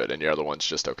very good and your other one's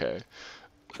just okay.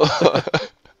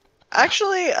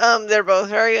 Actually, they're both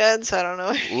very good, so I don't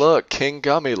know. Look, King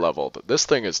Gummy leveled. This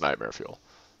thing is nightmare fuel.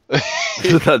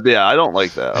 Yeah, I don't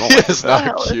like that. It's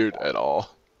not cute at all.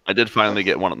 I did finally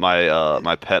get one of my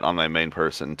my pet on my main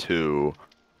person to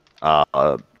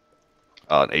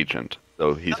an agent,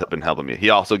 so he's been helping me.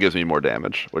 He also gives me more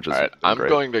damage, which is alright. I'm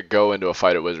going to go into a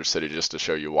fight at Wizard City just to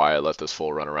show you why I let this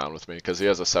fool run around with me, because he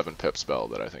has a 7 pip spell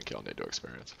that I think y'all need to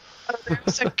experience.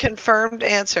 There's a confirmed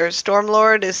answer.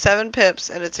 Stormlord is 7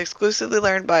 pips, and it's exclusively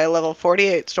learned by a level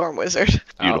 48 Storm Wizard.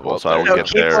 Beautiful. So I will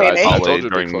get there. I told you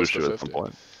during close to Mushu 50. at some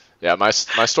point. Yeah, my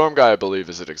Storm guy, I believe,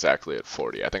 is at exactly at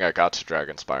 40. I think I got to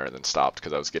Dragonspire and then stopped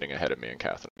because I was getting ahead of me and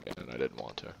Catherine again, and I didn't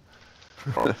want to.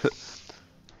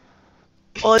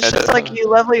 Well, it's just like you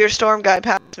level your Storm guy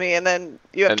past me, and then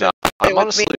you have to. I'm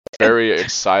honestly very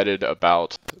excited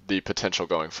about the potential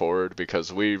going forward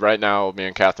because right now, me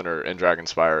and Catherine are in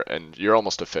Dragonspire, and you're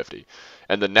almost to 50.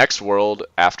 And the next world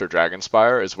after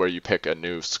Dragonspire is where you pick a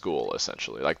new school,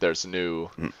 essentially. Like there's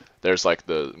like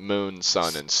the Moon,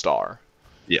 Sun, and Star.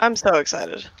 Yeah. I'm so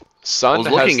excited. I was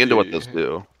looking into what those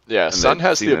do. Yeah, Sun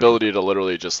has the ability to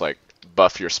literally just like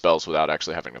buff your spells without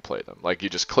actually having to play them. Like you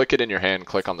just click it in your hand,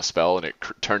 click on the spell, and it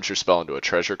turns your spell into a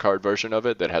treasure card version of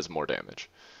it that has more damage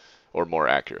or more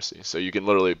accuracy. So you can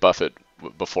literally buff it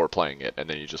before playing it, and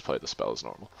then you just play the spell as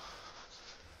normal.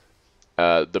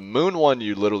 The Moon one,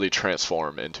 you literally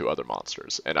transform into other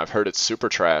monsters, and I've heard it's super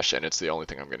trash, and it's the only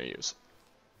thing I'm going to use.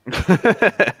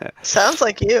 Sounds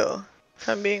like you, if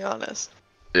I'm being honest.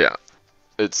 Yeah,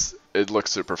 it looks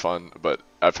super fun, but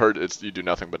I've heard you do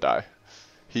nothing but die.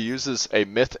 He uses a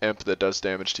myth imp that does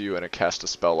damage to you and a cast a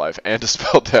spell life and a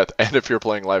spell death, and if you're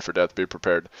playing life or death, be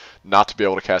prepared not to be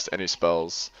able to cast any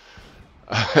spells.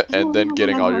 And then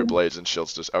getting all your blades and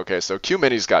shields just okay, so Q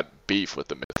Mini's got beef with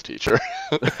the myth teacher.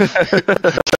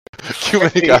 Q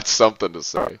Mini got something to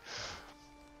say.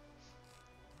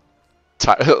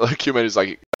 Q Mini's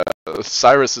like,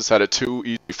 Cyrus has had it too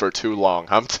easy for too long.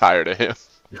 I'm tired of him.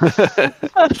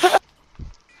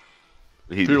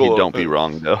 He don't be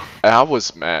wrong though. I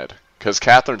was mad because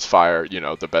Catherine's fire,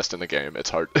 the best in the game. It's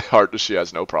hard. She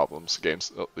has no problems.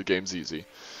 The game's easy.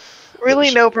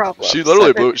 Really, no problem. She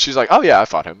literally blew. She's like, "Oh yeah, I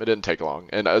fought him. It didn't take long,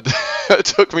 and it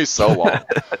took me so long,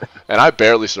 and I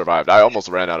barely survived. I almost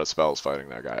ran out of spells fighting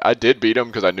that guy. I did beat him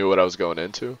because I knew what I was going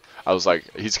into. I was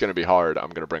like, he's gonna be hard.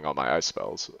 I'm gonna bring all my ice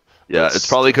spells. Yeah, it's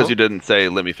probably because you didn't say,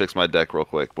 "Let me fix my deck real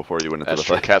quick" before you went into the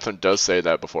fight. Catherine does say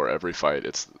that before every fight.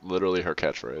 It's literally her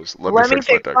catchphrase. Let me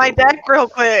fix my deck real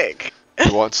quick. He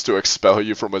wants to expel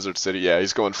you from Wizard City. Yeah,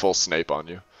 he's going full Snape on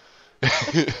you.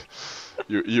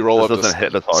 You roll up. Doesn't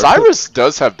hit as hard. Cyrus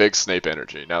does have big Snape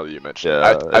energy. Now that you mention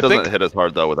it, it doesn't hit as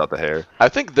hard though without the hair. I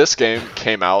think this game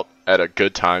came out at a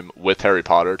good time with Harry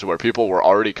Potter, to where people were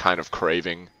already kind of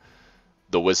craving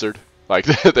the wizard. Like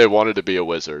they wanted to be a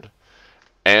wizard.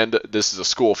 And this is a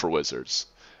school for wizards.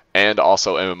 and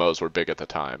also MMOs were big at the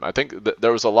time. I think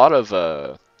there was a lot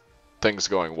of things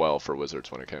going well for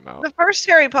Wizards when it came out. The first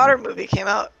Harry Potter movie came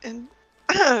out in,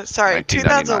 sorry,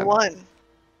 1999.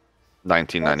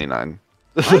 2001.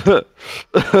 1999.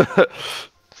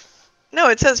 No,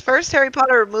 it says first Harry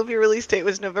Potter movie release date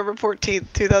was November 14th,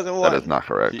 2001. That is not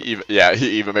correct. He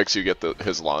even makes you get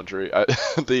his laundry.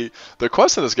 The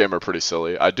quests in this game are pretty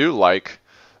silly. I do like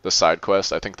the side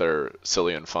quests. I think they're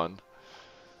silly and fun.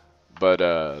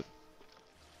 But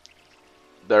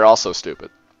they're also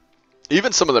stupid.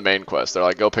 Even some of the main quests, they're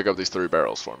like, go pick up these 3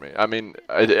 barrels for me. I mean,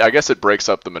 I guess it breaks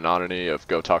up the monotony of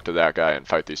go talk to that guy and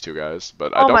fight these 2 guys,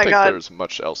 but I don't think there's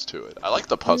much else to it. I like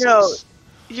the puzzles.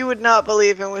 No, you would not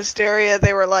believe in Wisteria,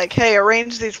 they were like, hey,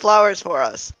 arrange these flowers for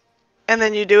us. And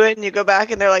then you do it and you go back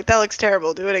and they're like, that looks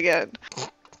terrible, do it again.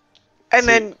 And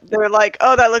then they're like,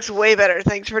 oh, that looks way better,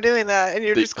 thanks for doing that. And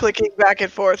you're just clicking back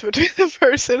and forth between the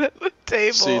person at the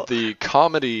table. See, the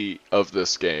comedy of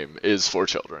this game is for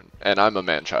children, and I'm a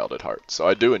man-child at heart, so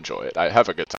I do enjoy it. I have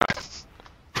a good time.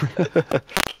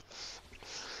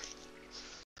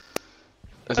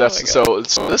 So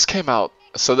this came out.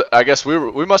 So I guess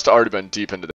we must have already been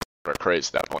deep into the craze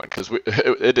at that point, because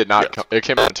it did not. Yes. It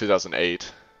came out in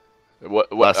 2008.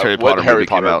 Last Harry Potter movie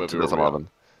came out in 2011.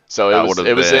 So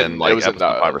it was in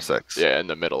 5 or 6. Yeah, in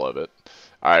the middle of it.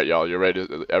 All right, y'all, you ready?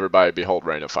 Everybody, behold,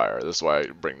 Rain of Fire. This is why I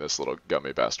bring this little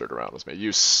gummy bastard around with me.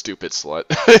 You stupid slut!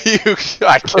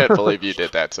 I can't believe you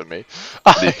did that to me.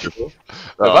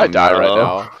 If I die right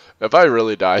now, if I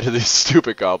really die to these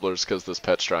stupid gobblers because this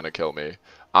pet's trying to kill me,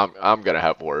 I'm gonna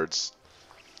have words.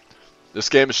 This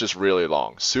game is just really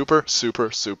long. Super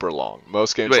long.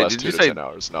 Most games last 2 to 10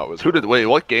 hours. No, it was wait,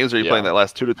 what games are you playing that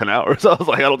last 2 to 10 hours? I was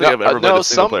like, I don't think I've ever played a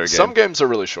single player game. Some games are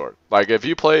really short. Like if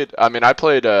you played, I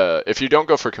played, if you don't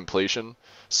go for completion,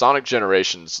 Sonic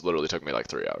Generations literally took me like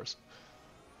 3 hours.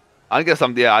 I guess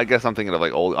I'm thinking of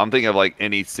like old. I'm thinking of like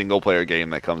any single player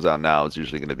game that comes out now is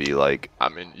usually going to be like. I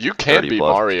mean, you can beat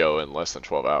Mario in less than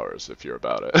 12 hours if you're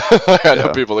about it. I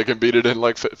know people that can beat it in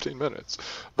like 15 minutes.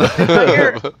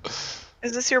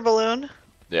 Is this your balloon?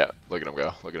 Yeah, look at him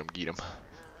go. Look at him get him.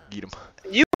 Get him.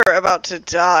 You were about to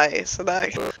die, so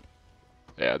that.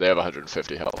 Yeah, they have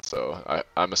 150 health, so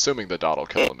I'm assuming the dot will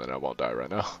kill him and I won't die right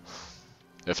now.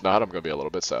 If not, I'm gonna be a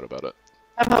little bit sad about it.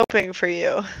 I'm hoping for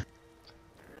you.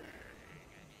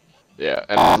 Yeah,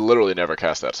 and I literally never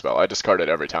cast that spell. I discard it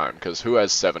every time, because who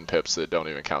has 7 pips that don't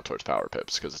even count towards power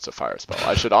pips, because it's a fire spell?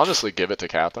 I should honestly give it to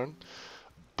Catherine,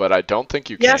 but I don't think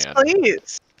you can. Yes,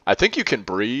 please. I think you can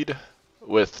breed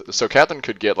with... So Catherine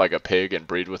could get like a pig and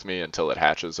breed with me until it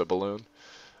hatches a balloon,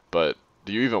 but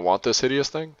do you even want this hideous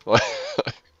thing? It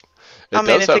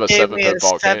does have a 7-pip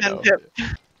volcano.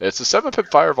 It's a 7-pip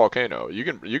fire volcano. You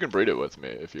can breed it with me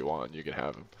if you want. You can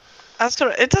have him.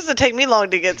 It doesn't take me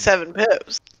long to get 7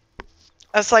 pips.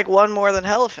 That's like 1 more than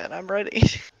Elephant. I'm ready.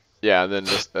 Yeah, and then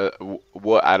just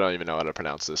what? I don't even know how to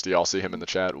pronounce this. Do y'all see him in the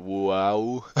chat?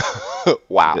 Wow.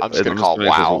 Wow. I'm just gonna call it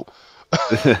Wow.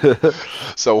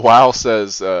 So WoW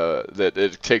says that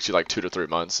it takes you like 2 to 3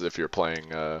 months if you're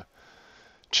playing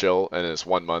chill, and it's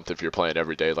 1 month if you're playing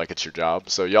every day like it's your job.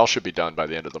 So y'all should be done by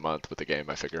the end of the month with the game,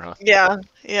 I figure, huh? Yeah.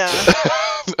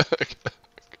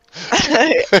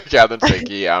 Gavin's like,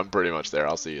 yeah, I'm pretty much there.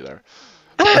 I'll see you there.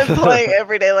 I'm playing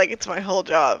every day like it's my whole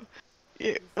job.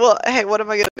 Well, hey, what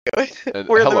am I gonna do?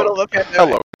 We're in the middle of a pandemic.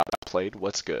 Hello, I played.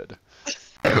 What's good?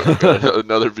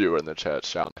 Another viewer in the chat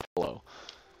shouting hello.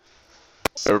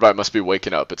 Everybody must be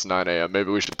waking up. It's 9 a.m.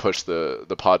 Maybe we should push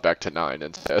the pod back to 9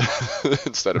 instead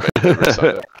instead of 8 every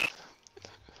Sunday.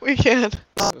 We can.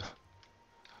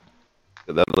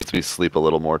 That lets me sleep a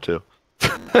little more too.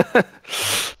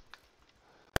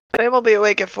 I will be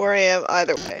awake at 4 a.m.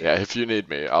 either way. Yeah, if you need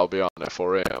me, I'll be on at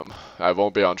 4 a.m. I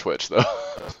won't be on Twitch though.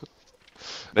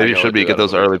 Maybe you should get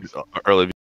those early.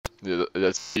 Yeah,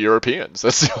 that's Europeans.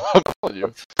 That's what I'm telling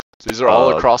you. These are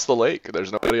all across the lake.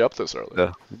 There's nobody up this early.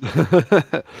 Yeah.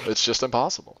 It's just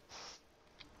impossible.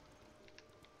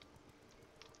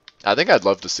 I think I'd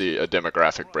love to see a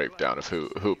demographic breakdown of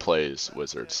who plays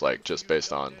Wizards, like just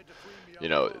based on,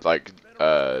 like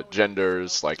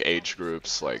genders, like age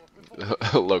groups, like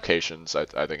locations. I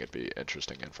think it'd be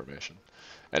interesting information.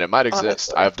 And it might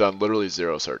exist. I've done literally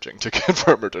 0 searching to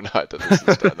confirm or deny that this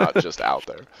is not just out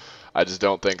there. I just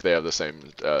don't think they have the same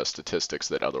statistics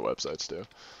that other websites do.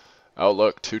 Oh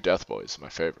look, 2 Death Boys, my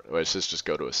favorite. Wait, let's just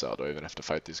go to a cell. Do I even have to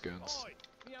fight these guns?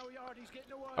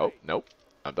 Oh, nope.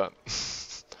 I'm done.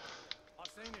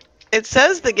 It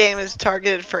says the game is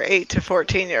targeted for 8 to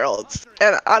 14-year-olds,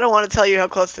 and I don't want to tell you how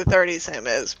close to 30 Sam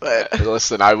is, but...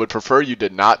 Listen, I would prefer you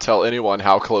did not tell anyone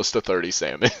how close to 30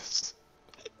 Sam is.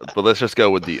 but let's just go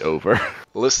with the over.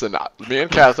 Listen, me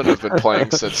and Catherine have been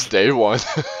playing since day one,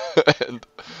 and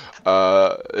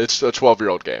it's a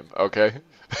 12-year-old game. Okay.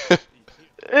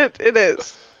 It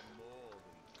is.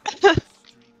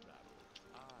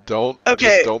 Don't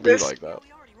Okay, don't be like that.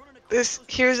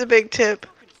 Here's a big tip.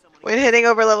 When hitting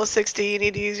over level 60, you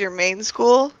need to use your main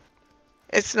school.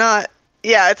 It's not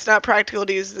practical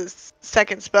to use this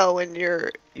second spell when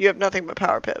you have nothing but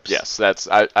power pips. Yes,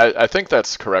 I think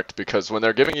that's correct, because when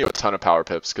they're giving you a ton of power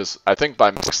pips, because I think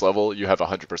by max level you have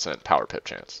 100% power pip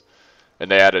chance, and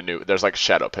they add there's like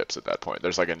shadow pips at that point.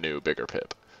 There's like a new bigger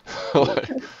pip.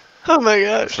 Oh my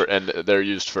gosh. And they're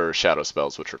used for shadow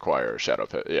spells, which require shadow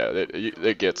pip. Yeah,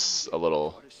 it gets a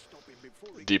little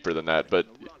deeper than that, but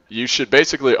you should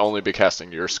basically only be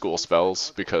casting your school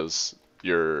spells, because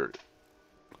you're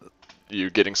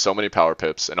getting so many power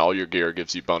pips, and all your gear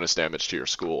gives you bonus damage to your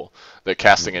school, that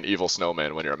casting an evil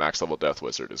snowman when you're a max level death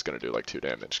wizard is going to do like 2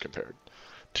 damage compared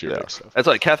to your big stuff. It's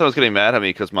like Catherine was getting mad at me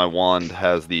because my wand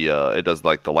has it does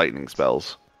like the lightning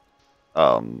spells.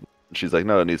 She's like,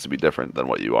 no, it needs to be different than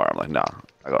what you are. I'm like, nah,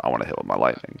 I want to hit with my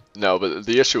lightning. No, but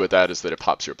the issue with that is that it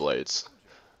pops your blades.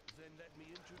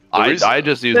 I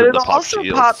just use But it to it'll pop also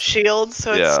shields. pop shields,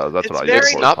 so Yeah, that's what I use very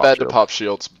It's for. not Pop bad to shield. pop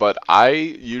shields, but I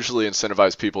usually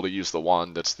incentivize people to use the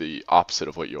wand that's the opposite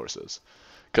of what yours is.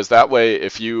 Because that way,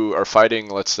 if you are fighting,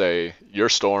 let's say, you're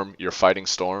fighting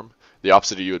Storm, the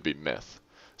opposite of you would be Myth.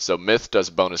 So Myth does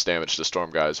bonus damage to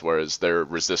Storm guys, whereas they're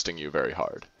resisting you very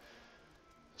hard.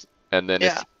 And then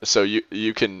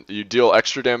you deal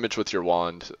extra damage with your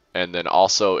wand, and then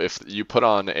also if you put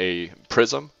on a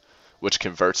Prism, which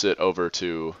converts it over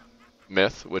to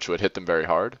Myth, which would hit them very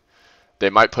hard,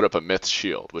 they might put up a Myth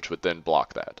shield, which would then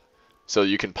block that. So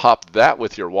you can pop that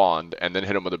with your wand and then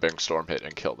hit them with a big storm hit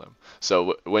and kill them.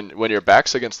 So when your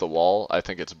back's against the wall, I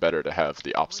think it's better to have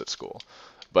the opposite school.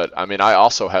 But I mean, I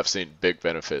also have seen big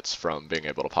benefits from being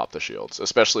able to pop the shields,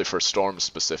 especially for storms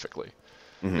specifically,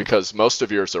 because most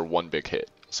of yours are one big hit.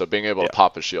 So being able to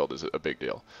pop a shield is a big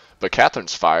deal. But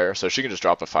Catherine's fire, so she can just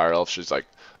drop a fire elf. She's like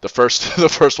the first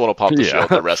one will pop the shield,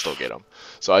 the rest will get them.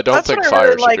 So I don't think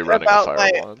fire should be running a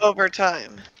fire wand.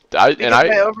 Overtime.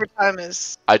 My overtime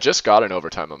is. I just got an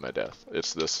overtime on my death.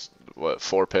 It's this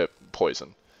 4-pip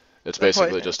poison. It's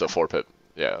basically just a 4-pip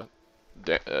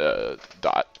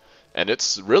dot, and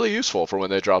it's really useful for when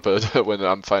they drop when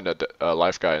I'm fighting a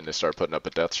life guy and they start putting up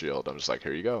a death shield. I'm just like,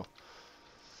 here you go.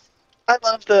 I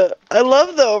love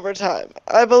the overtime.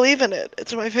 I believe in it.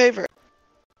 It's my favorite.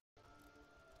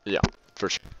 Yeah, for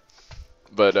sure.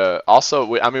 But also,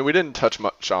 we didn't touch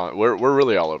much on. We're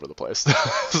really all over the place.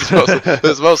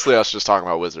 It's mostly us just talking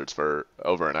about wizards for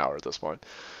over an hour at this point.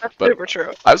 That's But super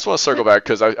true. I just want to circle back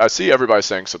because I see everybody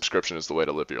saying subscription is the way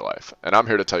to live your life, and I'm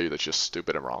here to tell you that's just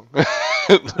stupid and wrong.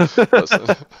 Listen,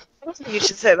 I don't think you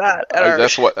should say that.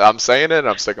 that's what I'm saying, it, and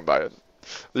I'm sticking by it.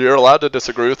 You're allowed to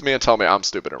disagree with me and tell me I'm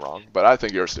stupid and wrong, but I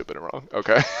think you're stupid and wrong.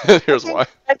 Okay, here's why.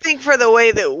 I think for the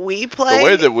way that we play, The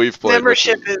way that we've played,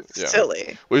 membership is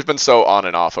silly. We've been so on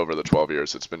and off over the 12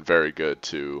 years. It's been very good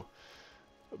to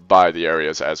buy the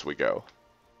areas as we go.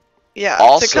 Yeah,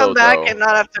 Also, to come back though, and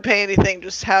not have to pay anything,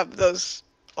 just have those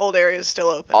old areas still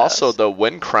open. Also, though,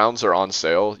 when crowns are on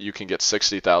sale, you can get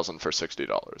 60,000 for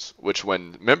 $60, which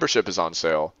when membership is on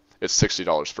sale, it's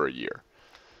 $60 for a year.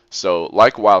 So,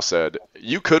 like WoW said,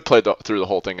 you could play through the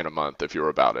whole thing in a month if you were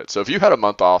about it. So if you had a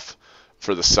month off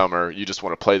for the summer, you just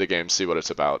want to play the game, see what it's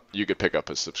about, you could pick up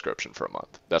a subscription for a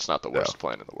month. That's not the worst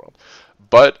plan in the world.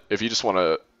 But if you just want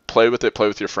to play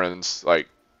with your friends, like,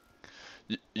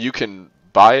 you can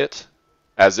buy it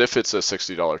as if it's a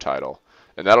 $60 title,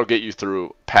 and that'll get you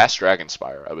through past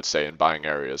Dragonspire, I would say, in buying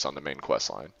areas on the main quest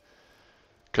line.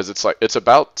 Because it's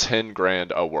about 10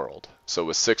 grand a world. So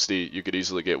with 60, you could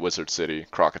easily get Wizard City,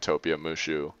 Krokotopia,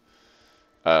 Mushu,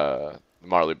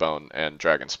 Marleybone, and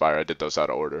Dragonspire. I did those out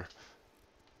of order.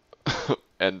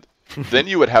 And then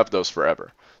you would have those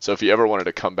forever. So if you ever wanted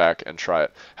to come back and try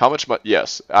it, how much money?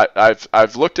 Yes,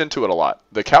 I've looked into it a lot.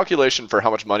 The calculation for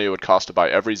how much money it would cost to buy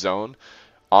every zone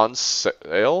on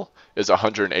sale is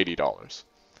 $180.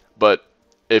 But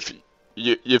if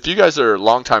you guys are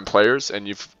longtime players and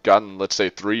you've gotten, let's say,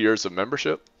 3 years of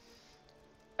membership,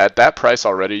 at that price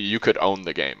already, you could own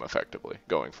the game effectively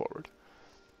going forward.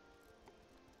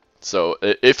 So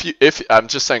if I'm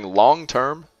just saying long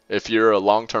term, if you're a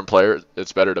long term player,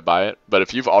 it's better to buy it. But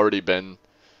if you've already been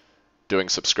doing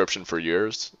subscription for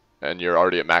years and you're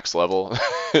already at max level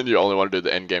and you only want to do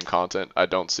the end game content, I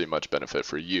don't see much benefit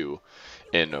for you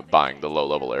in buying the low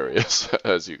level areas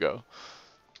as you go.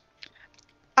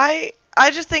 I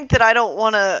just think that I don't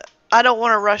want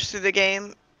to rush through the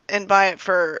game and buy it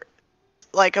for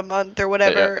like a month or Yeah,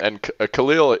 whatever. and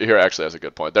Khalil here actually has a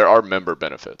good point. There are member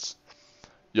benefits.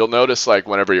 You'll notice like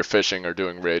whenever you're fishing or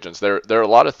doing reagents, there are a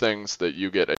lot of things that you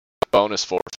get a bonus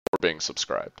for being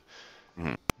subscribed.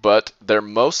 Mhm. But they're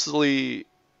mostly,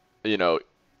 you know,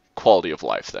 quality of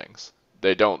life things.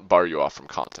 They don't bar you off from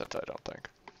content, I don't think.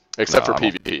 Except No, for I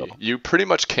don't think PvP. so. You pretty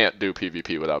much can't do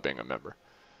PvP without being a member.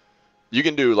 You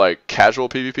can do like casual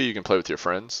PvP, you can play with your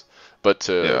friends, but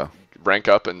to Yeah. rank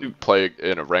up and play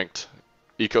in a ranked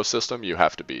ecosystem, you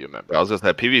have to be a member. I was just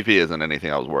that PvP isn't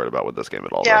anything I was worried about with this game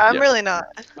at all. Yeah, though. I'm Yeah. really not.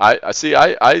 I see.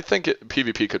 I think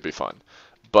PvP could be fun,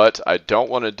 but I don't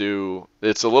want to do.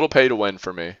 It's a little pay to win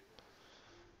for me,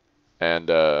 and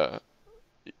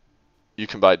you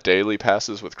can buy daily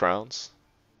passes with crowns.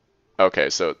 Okay,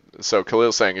 so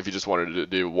Khalil's saying if you just wanted to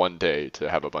do one day to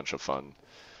have a bunch of fun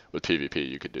with PvP,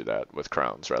 you could do that with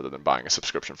crowns rather than buying a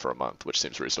subscription for a month, which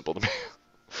seems reasonable to me.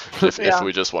 if Yeah.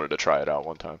 we just wanted to try it out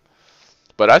one time.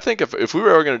 But I think if we were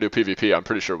ever going to do PvP, I'm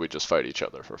pretty sure we'd just fight each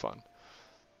other for fun.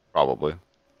 Probably.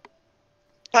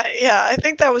 But yeah, I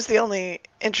think that was the only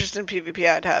interest in PvP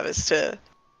I'd have is to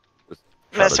Just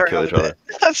try mess to kill around each with other.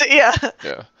 it. That's it, yeah.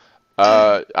 Yeah.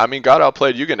 I mean, God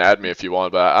Outplayed, you can add me if you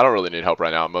want, but I don't really need help right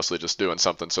now. I'm mostly just doing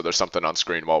something so there's something on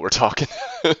screen while we're talking.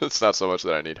 It's not so much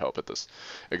that I need help at this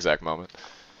exact moment.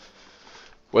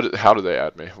 How do they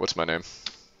add me? What's my name?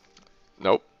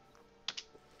 Nope.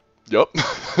 Yup.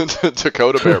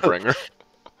 Dakota Bearbringer.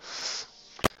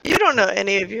 You don't know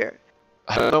any of your.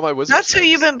 I don't know my wizard. That's who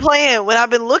you've been playing. When I've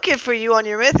been looking for you on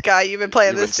your myth guy, you've been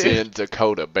playing You've been this dude. seeing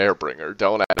Dakota Bearbringer.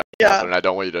 Don't add me, Yeah. and I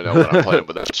don't want you to know what I'm playing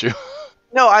without you.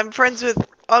 No, I'm friends with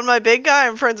on my big guy.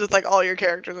 I'm friends with like all your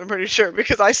characters. I'm pretty sure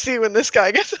because I see when this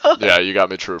guy gets on. Yeah, you got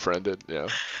me true friended. Yeah,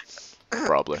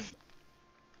 probably.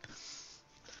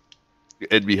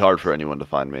 It'd be hard for anyone to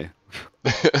find me.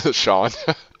 Sean.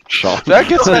 Sean. That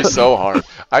gets me so hard.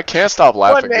 I can't stop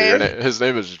laughing. What At your name? his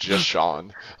name is just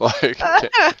Sean. Like,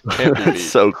 can't be beat. It's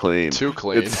so clean. Too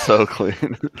clean. It's so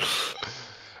clean.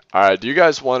 All right. Do you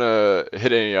guys want to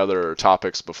hit any other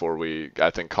topics before we, I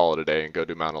think, call it a day and go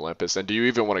do Mount Olympus? And do you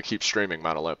even want to keep streaming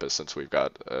Mount Olympus since we've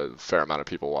got a fair amount of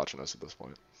people watching us at this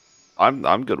point?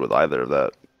 I'm good with either of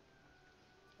that.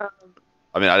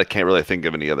 I mean, I can't really think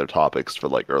of any other topics for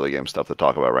like early game stuff to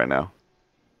talk about right now.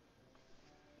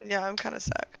 Yeah, I'm kind of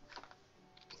stuck.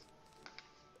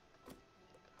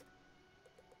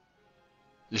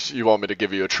 You want me to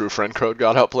give you a true friend code?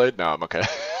 God Outplayed? No, I'm okay.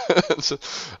 So,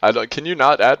 can you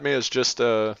not add me as just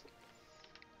As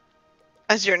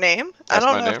your name? I That's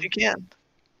don't my know name? if you can.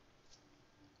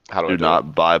 How do I Do do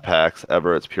not buy packs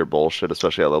ever. It's pure bullshit,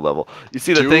 especially at low level. You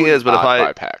see, the Do thing is, but if not I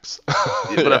buy packs.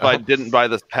 but if I didn't buy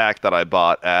this pack that I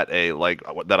bought at a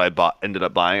ended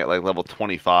up buying at like level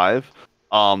 25,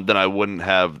 then I wouldn't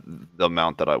have the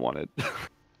amount that I wanted.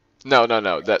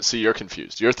 No. See, you're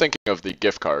confused. You're thinking of the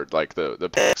gift card, like the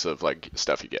packs of like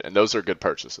stuff you get, and those are good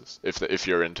purchases if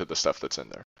you're into the stuff that's in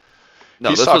there. No,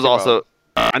 He's this was talking also.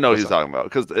 I know what What's he's talking about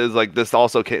because it's like this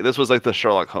also came. This was like the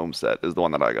Sherlock Holmes set is the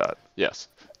one that I got. Yes.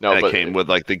 No, And but it came with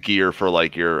like the gear for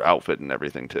like your outfit and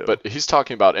everything too. but he's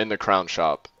talking about in the Crown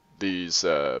Shop these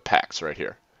packs right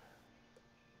here,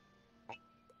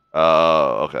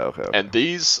 oh, okay. and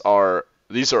these are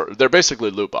they're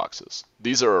basically loot boxes.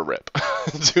 These are a rip.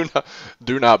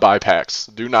 do not buy packs.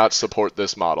 Do not support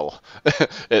this model.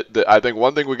 I think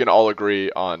one thing we can all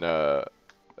agree on the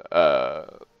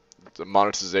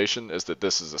monetization is that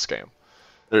this is a scam.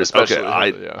 Especially,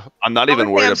 yeah. I'm not The even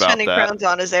only thing worried I'm about spending that. crowns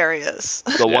on is areas.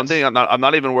 The one Yes. thing I'm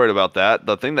not even worried about that.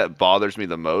 The thing that bothers me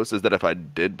the most is that if I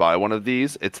did buy one of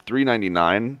these, it's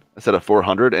 $3.99 instead of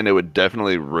 400, and it would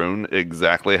definitely ruin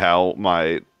exactly how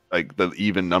my like the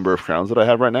even number of crowns that I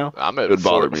have right now. I'm at It would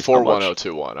bother me so much.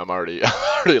 41021. I'm already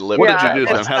living. What Yeah, did you do,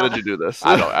 Sam? it's How not- did you do this?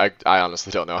 I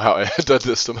honestly don't know how I did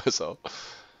this to myself.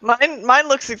 Mine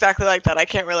looks exactly like that. I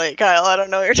can't relate, Kyle. I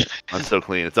don't know what you're talking. I'm so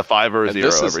clean. It's a 5 or a And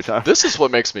 0 every time. This is what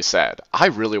makes me sad. I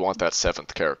really want that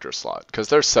 7th character slot because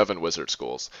there's 7 wizard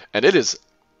schools and it is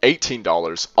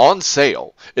 $18 on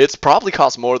sale. It's probably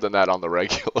cost more than that on the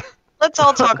regular. Let's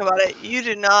all talk about it. You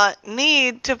do not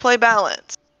need to play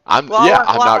balance. I'm Well,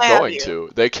 not why have going you?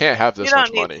 to. They can't have this You don't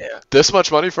much need money. to. This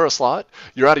much money for a slot?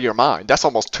 You're out of your mind. That's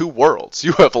almost 2 worlds.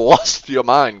 You have lost your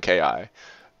mind, KI.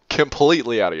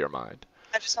 Completely out of your mind.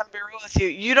 I just want to be real with you.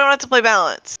 You don't have to play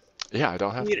balance. Yeah, I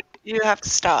don't have to. You have to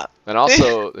stop. And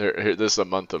also, this is a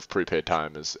month of prepaid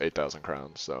time is 8,000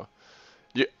 crowns. So,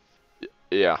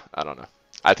 yeah, I don't know.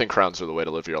 I think crowns are the way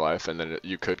to live your life, and then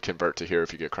you could convert to here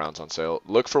if you get crowns on sale.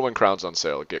 Look for when crowns on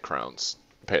sale, get crowns,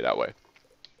 pay that way.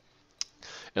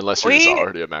 Unless you're just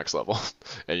already at max level,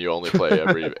 and you only play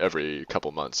every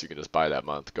couple months, you can just buy that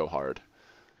month, go hard,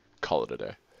 call it a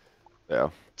day. Yeah.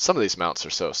 Some of these mounts are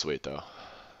so sweet though.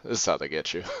 This is how they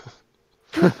get you.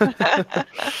 I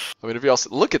mean,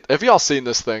 have y'all seen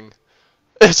this thing?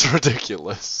 It's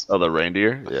ridiculous. Oh, the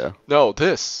reindeer? Yeah. No,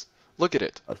 this. Look at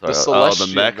it. Sorry, The Celestial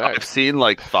the mech. mech. I've seen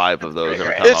like 5 of those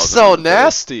every time I It's was so in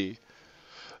the city. nasty.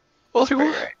 Well,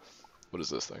 what is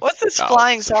this thing? What's this Oh,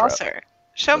 flying it's a trap. saucer?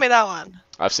 Show me that one.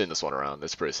 I've seen this one around.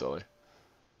 It's pretty silly.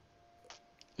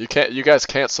 You guys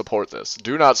can't support this.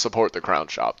 Do not support the Crown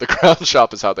Shop. The Crown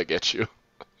Shop is how they get you.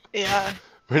 Yeah.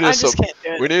 We need I to just can't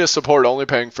do it. We need to support only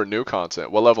paying for new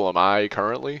content. What level am I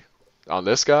currently? On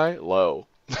this guy? Low.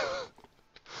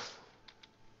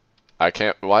 I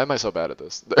can't. Why am I so bad at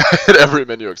this? At every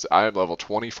menu, I am level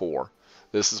 24.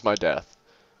 This is my death.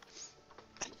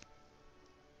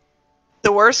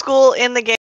 The worst school in the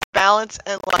game, balance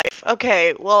and life.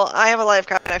 Okay, well, I have a life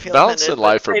card and I feel Balance offended, and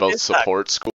life but are they do both suck. support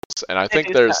schools, and I They think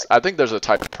do there's suck. a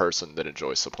type of person that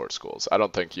enjoys support schools. I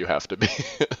don't think you have to be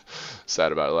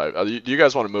sad about life. Do you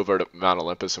guys want to move over to Mount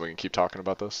Olympus and we can keep talking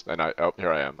about this? And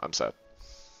here I am. I'm sad.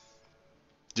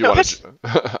 Do you want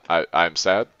to? I'm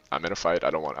sad. I'm in a fight.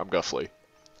 I'm gonna flee.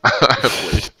 I have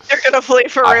fled. You're gonna flee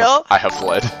for real? I have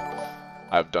fled.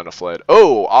 I've done a fled.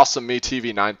 Oh, Awesome Me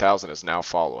TV 9000 is now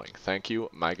following. Thank you,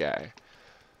 my guy.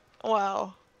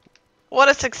 Wow. What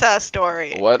a success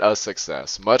story. What a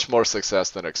success. Much more success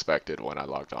than expected when I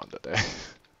logged on today.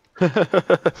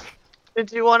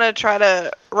 Did you want to try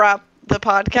to wrap the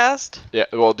podcast? Yeah,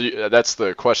 well, that's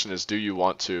the question is, do you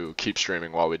want to keep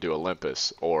streaming while we do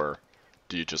Olympus, or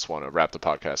do you just want to wrap the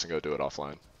podcast and go do it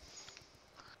offline?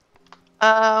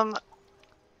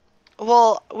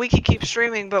 Well, we could keep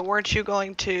streaming, but weren't you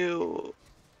going to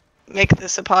make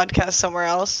this a podcast somewhere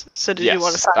else? So did you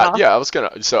want to sign off? Yeah, I was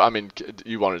gonna. So I mean,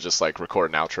 you want to just like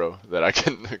record an outro that I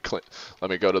can? Let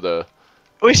me go to the.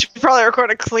 We should probably record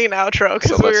a clean outro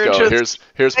because So we let's were go. just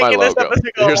Here's my making this logo.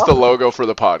 episode go Here's the on. logo for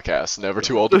the podcast. Never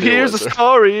too old to So be a here's a wizard.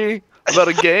 story about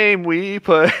a game we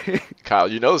play. Kyle,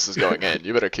 you know this is going in.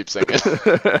 You better keep singing.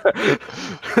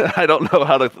 I don't know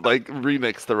how to like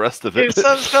remix the rest of Here's it.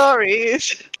 some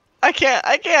stories. I can't.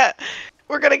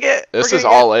 We're gonna get. This we're is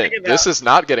gonna all get in. taken This down. is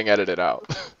not getting edited out.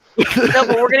 No,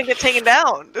 but we're gonna get taken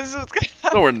down. This is what's gonna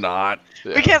happen. No, we're not.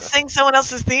 Yeah. We can't sing someone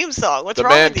else's theme song. What's The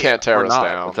wrong man with can't tear We're us not.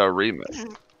 down. It's our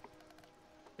remix.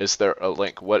 Is there a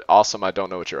link? What awesome? I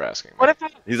don't know what you're asking. you? What if I,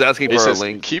 He's asking He for a says,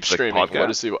 link. keep to the streaming. podcast. What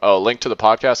is the link to the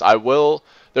podcast? I will.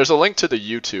 There's a link to the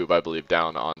YouTube, I believe,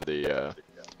 down on the.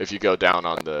 If you go down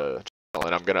on the channel,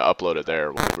 and I'm gonna upload it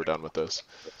there when we're done with this.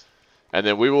 And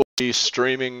then we will be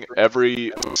streaming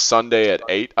every Sunday at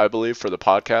 8, I believe, for the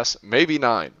podcast. Maybe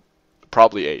 9,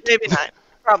 probably 8. maybe 9,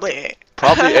 probably 8.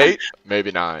 Probably 8,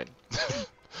 maybe 9.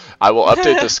 I will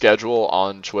update the schedule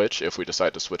on Twitch if we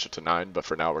decide to switch it to 9, but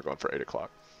for now we're going for 8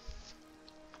 o'clock.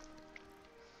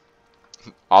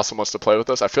 Awesome wants to play with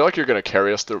us. I feel like you're going to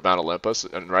carry us through Mount Olympus,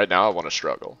 and right now I want to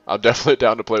struggle. I'm definitely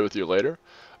down to play with you later,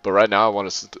 but right now I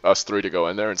want us 3 to go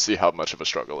in there and see how much of a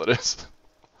struggle it is.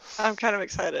 I'm kind of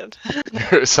excited.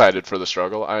 You're excited for the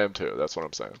struggle? I am too, that's what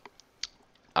I'm saying.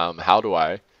 How do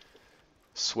I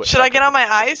switch? Should I get on my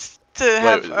ice to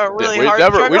have Wait, a really we hard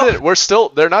never, struggle? we didn't, we're still,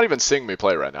 they're not even seeing me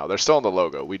play right now. They're still on the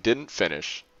logo. We didn't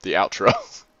finish the outro.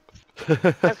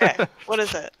 Okay, what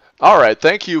is it? Alright,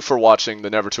 thank you for watching the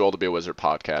Never Too Old to Be a Wizard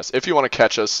podcast. If you want to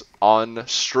catch us on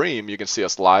stream, you can see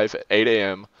us live at 8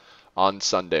 a.m. on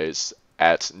Sundays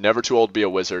at Never Too Old to Be a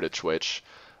Wizard at Twitch.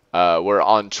 We're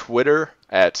on Twitter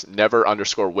at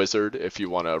never_wizard if you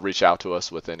want to reach out to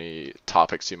us with any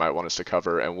topics you might want us to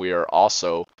cover. And we are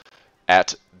also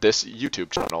at this YouTube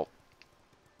channel.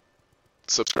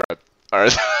 Subscribe.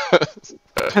 Alright.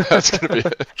 That's going to be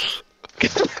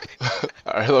it.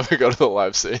 Alright, let me go to the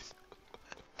live scene.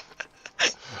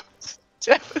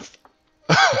 Jeff.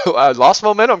 I lost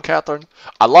momentum, Catherine.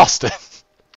 I lost it.